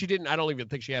recognized, I don't even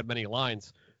think she had many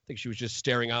lines. I think she was just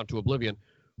staring out into oblivion.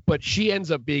 But she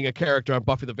ends up being a character on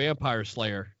Buffy the Vampire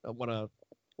Slayer, one of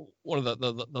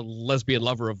the lesbian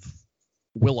lover of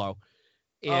Willow.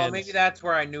 And Maybe that's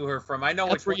where I knew her from. I know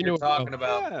That's which where one you you're knew her from. talking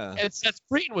about. Yeah. and Seth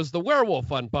Green was the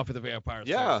werewolf on Buffy the Vampire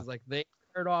Slayer. Yeah. It's like they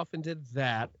paired off and did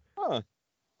that. Huh.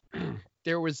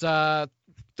 There was the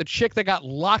chick that got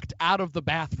locked out of the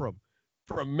bathroom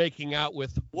from making out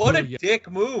with What a Booyah. dick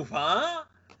move, huh?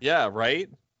 Yeah, right?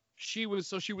 She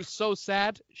was so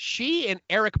sad. She and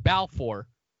Eric Balfour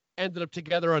ended up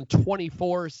together on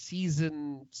 24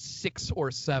 season 6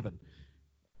 or 7.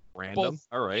 Random. Both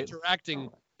All right. interacting.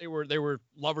 They were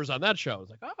lovers on that show. It's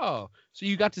like, oh, so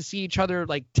you got to see each other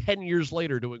like 10 years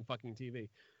later doing fucking TV.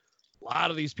 A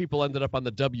lot of these people ended up on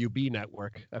the WB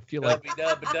network. I feel like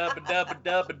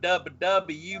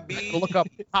WB. look up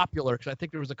Popular because I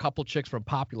think there was a couple chicks from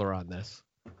Popular on this.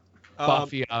 Um,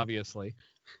 Buffy, obviously.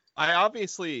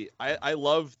 I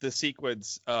love the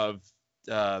sequence of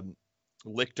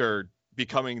Lictor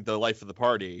becoming the life of the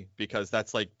party because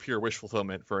that's like pure wish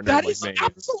fulfillment for a nerd That like is me.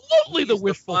 absolutely the He's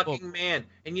wishful fucking fulfillment. man.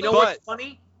 And you know But- what's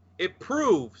funny? It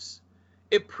proves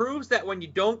that when you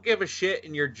don't give a shit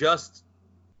and you're just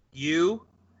you,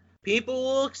 people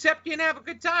will accept you and have a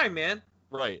good time, man.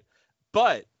 Right.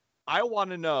 But I want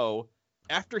to know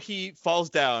after he falls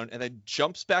down and then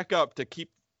jumps back up to keep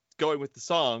going with the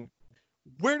song,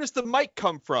 where does the mic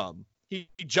come from? He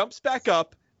jumps back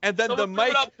up and then Someone the threw it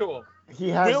mic up to him. He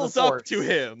has wheels the up force. to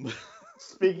him.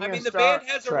 Speaking I mean, of the Star band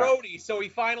has Trek, a roadie, so he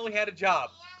finally had a job.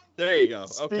 There you go.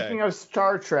 Okay. Speaking of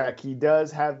Star Trek, he does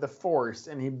have the force,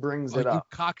 and he brings Oh, it you up.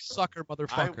 cocksucker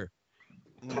motherfucker.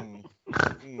 Mm.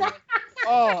 Mm.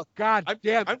 Oh, God I'm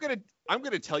damn. I'm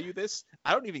gonna tell you this.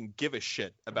 I don't even give a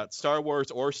shit about Star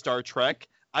Wars or Star Trek.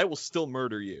 I will still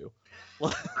murder you.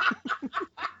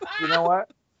 You know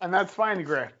what? And that's fine,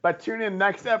 Griff. But tune in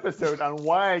next episode on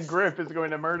why Griff is going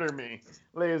to murder me,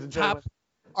 ladies and gentlemen.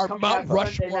 Our Come Mount back Monday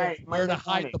Rushmore night, of where to Monday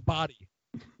hide morning. the body.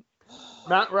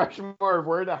 Mount Rushmore of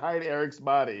where to hide Eric's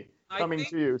body I coming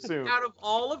think to you soon. Out of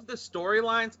all of the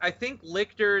storylines, I think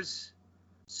Lictor's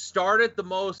started the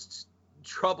most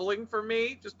troubling for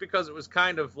me, just because it was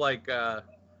kind of like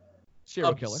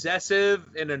Serial killer. obsessive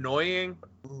and annoying.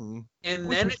 Mhm. And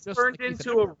Which then was it just turned like Ethan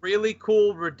into a really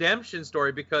cool redemption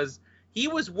story because he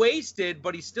was wasted,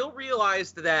 but he still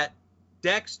realized that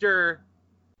Dexter,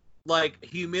 like,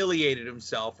 humiliated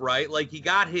himself, right? Like, he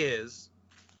got his.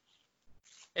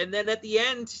 And then at the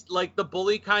end, like, the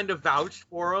bully kind of vouched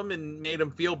for him and made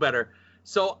him feel better.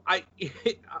 So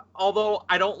although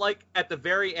I don't like at the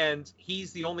very end,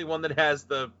 he's the only one that has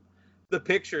the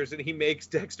pictures, and he makes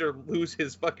Dexter lose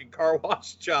his fucking car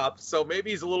wash job. So maybe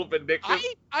he's a little vindictive.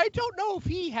 I don't know if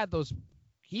he had those.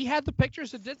 He had the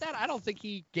pictures and did that. I don't think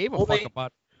he gave a fuck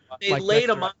about. They like laid Dexter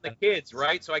them on the had. kids,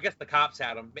 right? So I guess the cops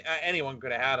had them. Anyone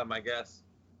could have had them, I guess.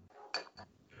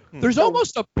 There's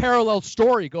almost a parallel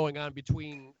story going on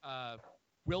between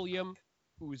William,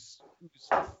 who's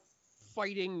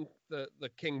fighting the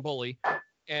king bully,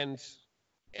 and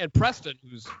Preston,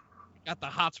 who's got the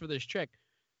hots for this chick.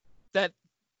 That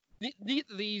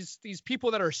these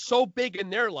people that are so big in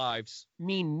their lives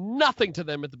mean nothing to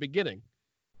them at the beginning,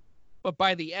 but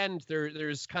by the end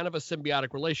there's kind of a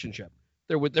symbiotic relationship.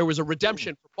 There was a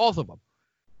redemption for both of them,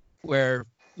 where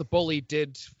the bully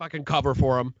did fucking cover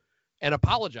for him and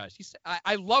apologized. He said,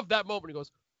 I love that moment. He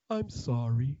goes, "I'm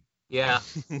sorry." Yeah,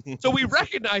 So he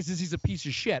recognizes he's a piece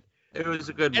of shit. it was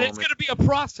a good And moment. it's going to be a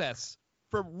process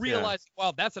from realizing,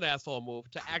 wow, that's an asshole move,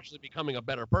 to actually becoming a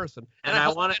better person. And I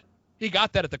hope want to. he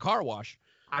got that at the car wash.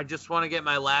 I just want to get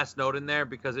my last note in there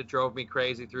because it drove me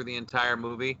crazy through the entire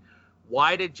movie.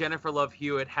 Why did Jennifer Love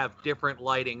Hewitt have different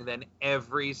lighting than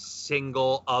every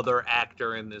single other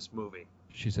actor in this movie?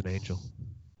 She's an angel.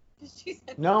 She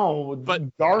said, No,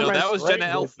 But Garment no, that was Straight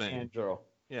Jenna was Elfman. Angel.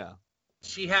 Yeah.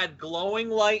 She had glowing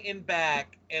light in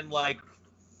back and like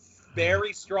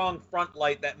very strong front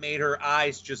light that made her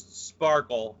eyes just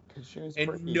sparkle. 'Cause she was And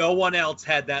pretty. no one else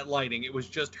had that lighting. It was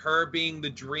just her being the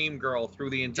dream girl through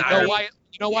the You entire. know why?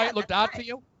 You know why Yeah, it looked that's odd to right.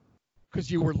 you?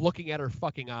 Because you were looking at her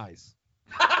fucking eyes.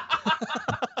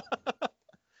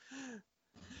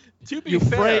 To be You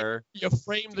fair, You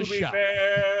framed the To be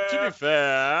shot.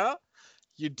 fair.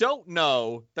 you don't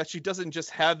know that she doesn't just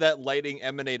have that lighting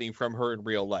emanating from her in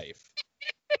real life.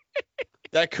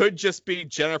 That could just be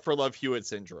Jennifer Love Hewitt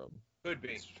syndrome. Could be.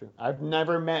 It's true. I've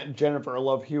never met Jennifer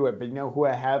Love Hewitt, but you know who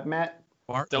I have met?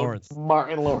 Martin Don't- Lawrence.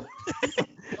 Martin Lawrence.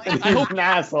 And I he's hope- an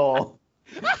asshole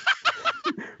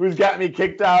who's got me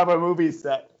kicked out of a movie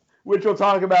set, which we'll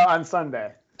talk about on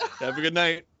Sunday. Have a good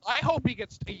night. I hope he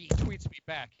tweets me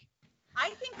back. I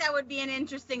think that would be an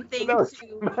interesting thing For those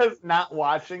to. of us not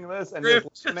watching this and Griff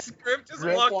just listening, just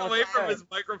Griff walked walked away from away. his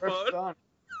microphone. done.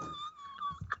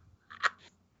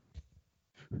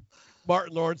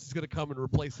 Martin Lawrence is going to come and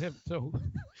replace him too.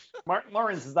 Martin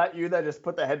Lawrence, is that you that just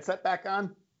put the headset back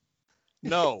on?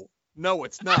 No,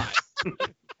 it's not.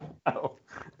 Oh,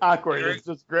 awkward. Eric- It's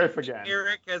just Griff again.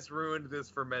 Eric has ruined this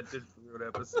fermented fruit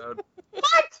episode.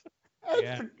 What?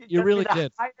 Yeah, It's you gonna be really the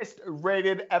did. highest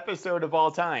rated episode of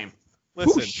all time. Who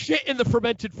Listen, shit in the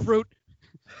fermented fruit?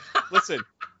 listen.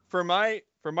 For my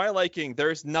liking,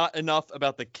 there's not enough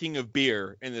about the king of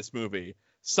beer in this movie.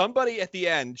 Somebody at the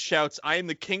end shouts, "I am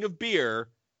the king of beer,"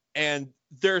 and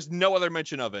there's no other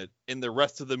mention of it in the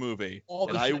rest of the movie. All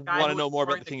And the I shit- want to know more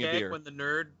about the king of keg beer. When the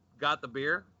nerd got the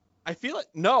beer. I feel it.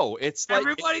 No, it's like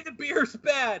Everybody, the beer's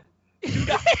bad. Do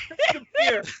not drink the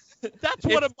beer. That's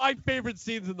one of my favorite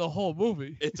scenes in the whole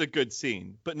movie. it's a good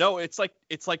scene, but no, it's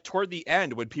like toward the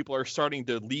end when people are starting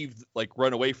to leave, like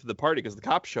run away from the party because the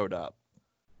cops showed up.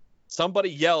 Somebody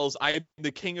yells, "I'm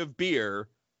the king of beer,"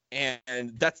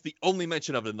 and that's the only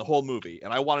mention of it in the whole movie.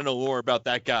 And I want to know more about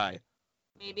that guy.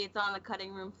 Maybe it's on the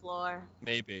cutting room floor.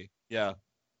 Maybe, yeah,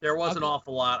 There was an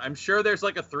awful lot. I'm sure there's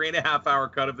like a 3.5 hour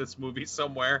cut of this movie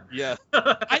somewhere. yeah.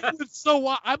 I'm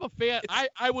a fan.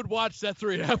 I would watch that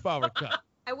 3.5 hour cut.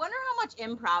 I wonder how much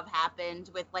improv happened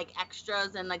with like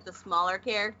extras and like the smaller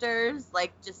characters,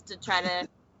 like just to try to.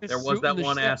 There was that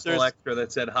one asshole There's- extra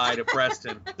that said hi to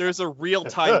Preston. There's a real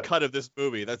time cut of this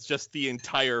movie. That's just the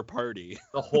entire party.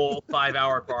 The whole 5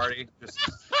 hour party. Just...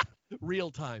 Real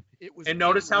time. It was. And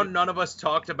notice how real- none of us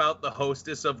talked about the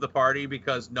hostess of the party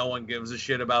because no one gives a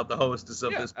shit about the hostess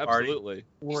of Yeah, this party. absolutely.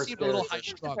 He Worst seemed a little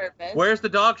character. high strung. Purpose. Where's the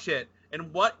dog shit?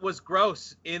 And what was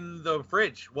gross in the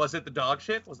fridge? Was it the dog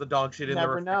shit? Was the dog shit in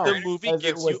Never the know. The refrigerator? movie Because it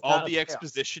gives was you all not the a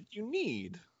exposition you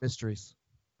need. Mysteries.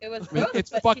 It was I mean, gross, it's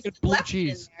but fucking she blue slept in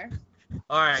cheese. there.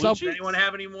 All right. Some- Does anyone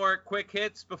have any more quick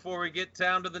hits before we get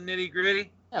down to the nitty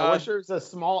gritty? Yeah, I wish there was a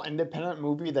small independent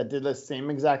movie that did the same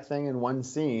exact thing in one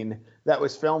scene that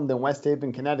was filmed in West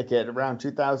Haven, Connecticut around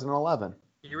 2011.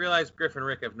 You realize Griff and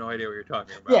Rick have no idea what you're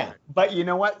talking about. Yeah, right? but you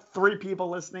know what? 3 people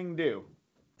listening do,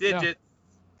 Digit.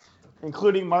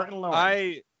 including Martin Lawrence.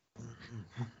 I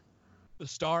The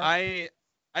star. I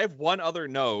have one other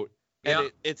note, and Yeah.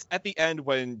 it's at the end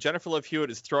when Jennifer Love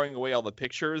Hewitt is throwing away all the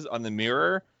pictures on the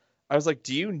mirror. I was like,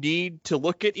 do you need to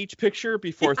look at each picture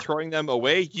before throwing them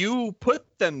away? You put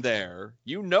them there.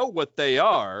 You know what they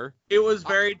are. It was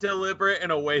very deliberate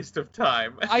and a waste of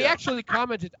time. I actually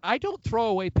commented, I don't throw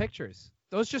away pictures.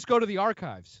 Those just go to the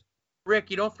archives.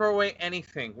 Rick, you don't throw away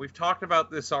anything. We've talked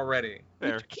about this already.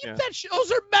 Fair, Keep yeah. that.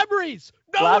 Those are memories.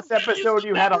 No Last one values episode, the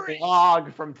you had a memories.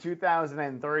 log from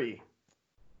 2003.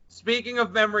 Speaking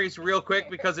of memories, real quick,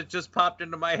 because it just popped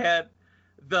into my head,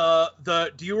 the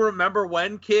do you remember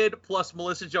when kid plus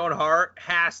Melissa Joan Hart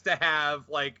has to have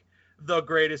like the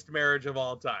greatest marriage of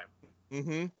all time?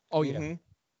 Mm-hmm. Oh yeah. Mhm.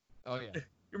 Oh yeah. You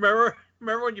remember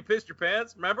when you pissed your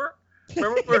pants? Remember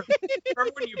when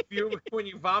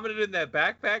you vomited in that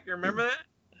backpack? You remember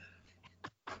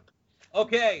that?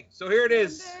 Okay, so here it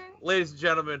is, ladies and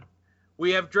gentlemen.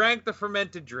 We have drank the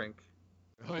fermented drink.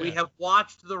 Oh, We yeah. have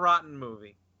watched the Rotten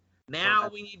movie. Now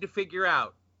we need to figure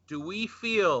out, do we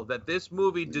feel that this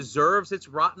movie deserves its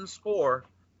Rotten score,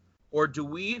 or do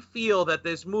we feel that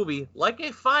this movie, like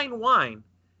a fine wine,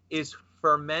 is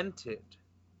fermented?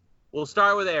 We'll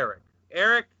start with Eric.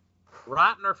 Eric,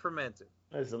 Rotten or fermented?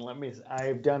 Listen,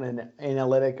 I've done an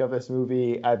analytic of this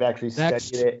movie. I've actually Next.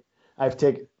 studied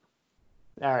it.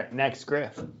 All right, next,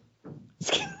 Griff.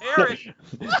 Eric,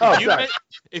 Oh, If you, sorry.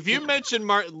 if you mention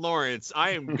Martin Lawrence,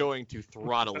 I am going to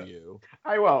throttle you.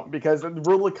 I won't, because the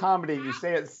rule of comedy, you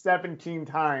say it 17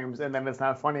 times, and then it's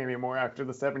not funny anymore after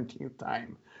the 17th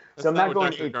time. That's So I'm not what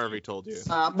going Dr. 18. Garvey told you.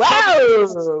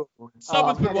 Wow!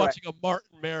 Someone's been anyway, watching a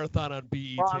Martin marathon on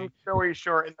BET. long story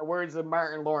short, in the words of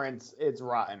Martin Lawrence, it's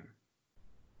rotten.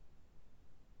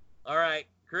 all right,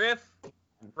 Griff,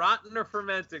 Rotten or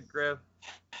fermented, Griff?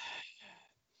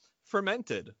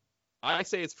 Fermented. I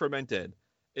say it's fermented.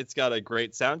 It's got a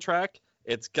great soundtrack.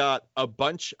 It's got a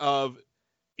bunch of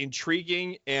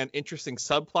intriguing and interesting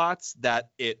subplots that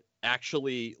it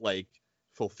actually like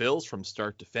fulfills from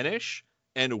start to finish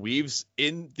and weaves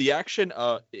in the action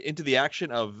into the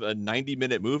action of a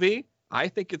 90-minute movie. I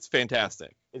think it's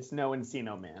fantastic. It's no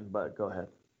Encino Man, but go ahead.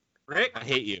 Rick? I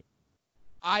hate you.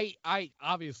 I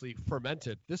obviously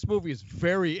fermented. This movie is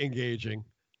very engaging.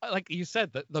 Like you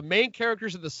said, the main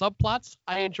characters and the subplots,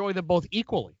 I enjoy them both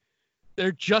equally.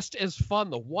 They're just as fun.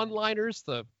 The one-liners,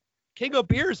 the King of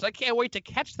Beers, I can't wait to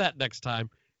catch that next time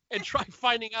and try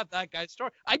finding out that guy's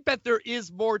story. I bet there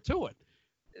is more to it.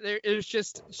 There's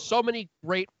just so many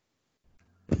great,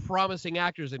 promising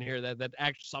actors in here that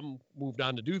actually some moved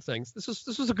on to do things. This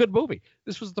was a good movie.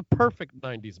 This was the perfect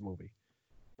 90s movie.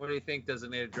 What do you think,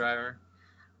 Designated Driver?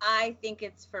 I think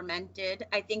it's fermented.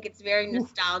 I think it's very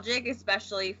nostalgic,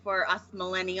 especially for us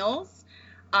millennials.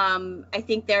 I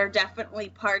think there are definitely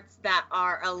parts that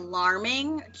are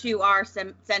alarming to our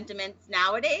sentiments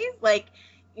nowadays. Like,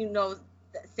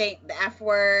 say the F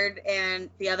word and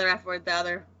the other F word, the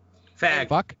other. Fag.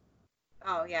 Fuck.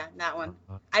 Oh yeah, that one.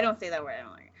 I don't say that word. I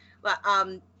don't like it. But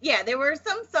yeah, there were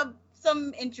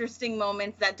some interesting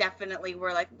moments that definitely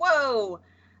were like, whoa,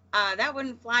 that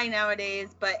wouldn't fly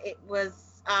nowadays. But it was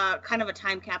kind of a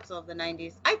time capsule of the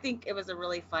 90s. I think it was a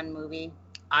really fun movie.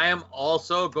 I am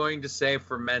also going to say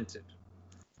fermented.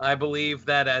 I believe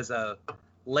that as a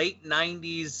late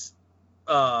 90s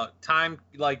time,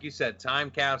 like you said, time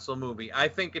capsule movie, I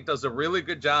think it does a really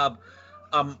good job.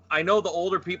 I know the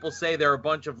older people say there are a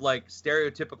bunch of like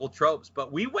stereotypical tropes,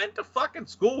 but we went to fucking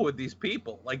school with these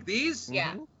people. Like these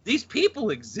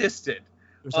people existed.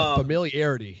 There's a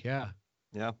familiarity, yeah.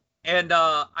 Yeah. And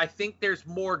I think there's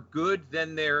more good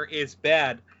than there is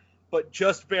bad, but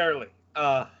just barely.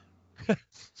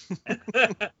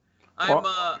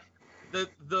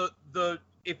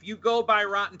 If you go by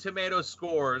Rotten Tomatoes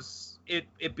scores,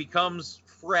 it becomes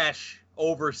fresh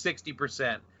over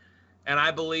 60%. And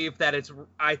I believe that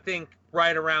I think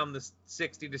right around the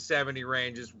 60 to 70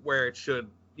 range is where it should,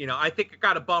 I think it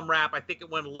got a bum rap. I think it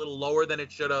went a little lower than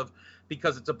it should have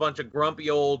because it's a bunch of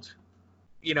grumpy old,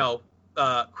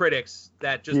 critics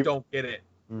that just don't get it.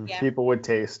 Yeah. People with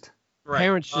taste. Right.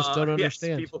 Parents just don't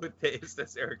understand. Yes, people with taste,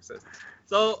 as Eric says.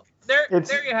 So there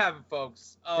you have it,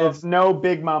 folks. It's no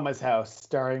Big Mama's House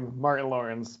starring Martin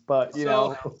Lawrence, but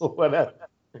whatever.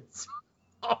 So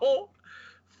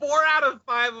 4 out of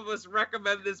 5 of us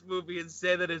recommend this movie and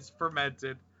say that it's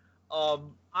fermented.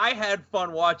 I had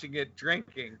fun watching it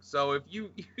drinking. So if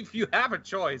you have a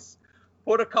choice,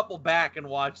 put a couple back and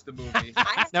watch the movie.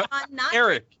 I had Now, fun not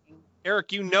Eric, drinking.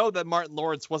 Eric, you know that Martin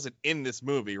Lawrence wasn't in this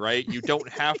movie, right? You don't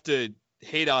have to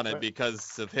hate on it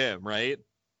because of him, right?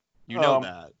 You know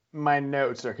that. My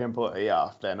notes are completely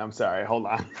off then. I'm sorry. Hold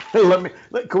on. Can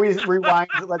we rewind?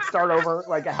 Let's start over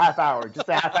like a half hour. Just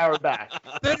a half hour back.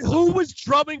 Then who was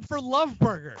drumming for Love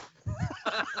Burger?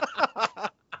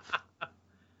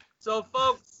 So,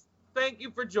 folks, thank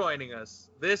you for joining us.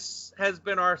 This has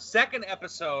been our second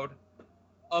episode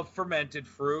of Fermented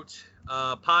Fruit,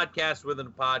 podcast within a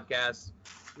podcast.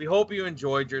 We hope you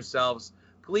enjoyed yourselves.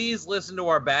 please listen to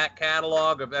our back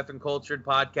catalog of Effing Cultured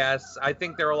podcasts. I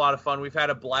think they're a lot of fun. We've had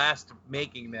a blast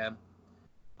making them.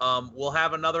 We'll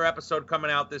have another episode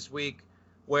coming out this week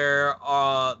where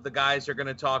the guys are going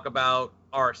to talk about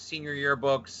our senior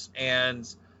yearbooks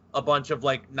and a bunch of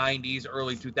like 90s,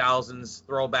 early 2000s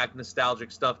throwback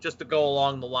nostalgic stuff, just to go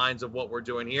along the lines of what we're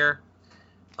doing here.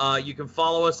 You can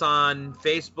follow us on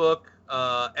Facebook.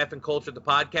 Effing Cultured, the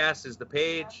podcast is the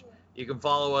page. You can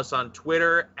follow us on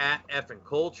Twitter at Effing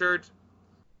Cultured.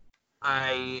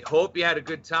 I hope you had a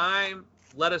good time.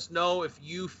 Let us know if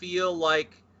you feel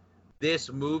like this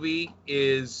movie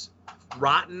is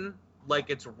rotten, like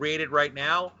it's rated right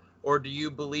now, or do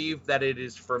you believe that it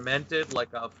is fermented like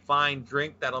a fine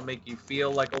drink that'll make you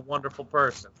feel like a wonderful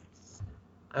person?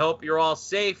 I hope you're all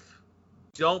safe.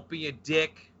 Don't be a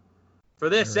dick. For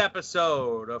this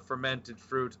episode of Fermented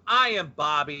Fruit, I am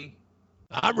Bobby.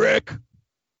 I'm Rick.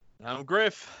 I'm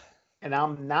Griff. And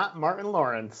I'm not Martin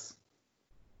Lawrence.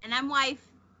 And I'm wife.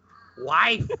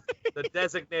 Wife, the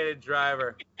designated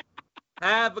driver.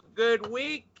 Have a good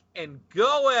week and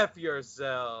go F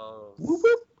yourselves. Whoop,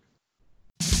 whoop.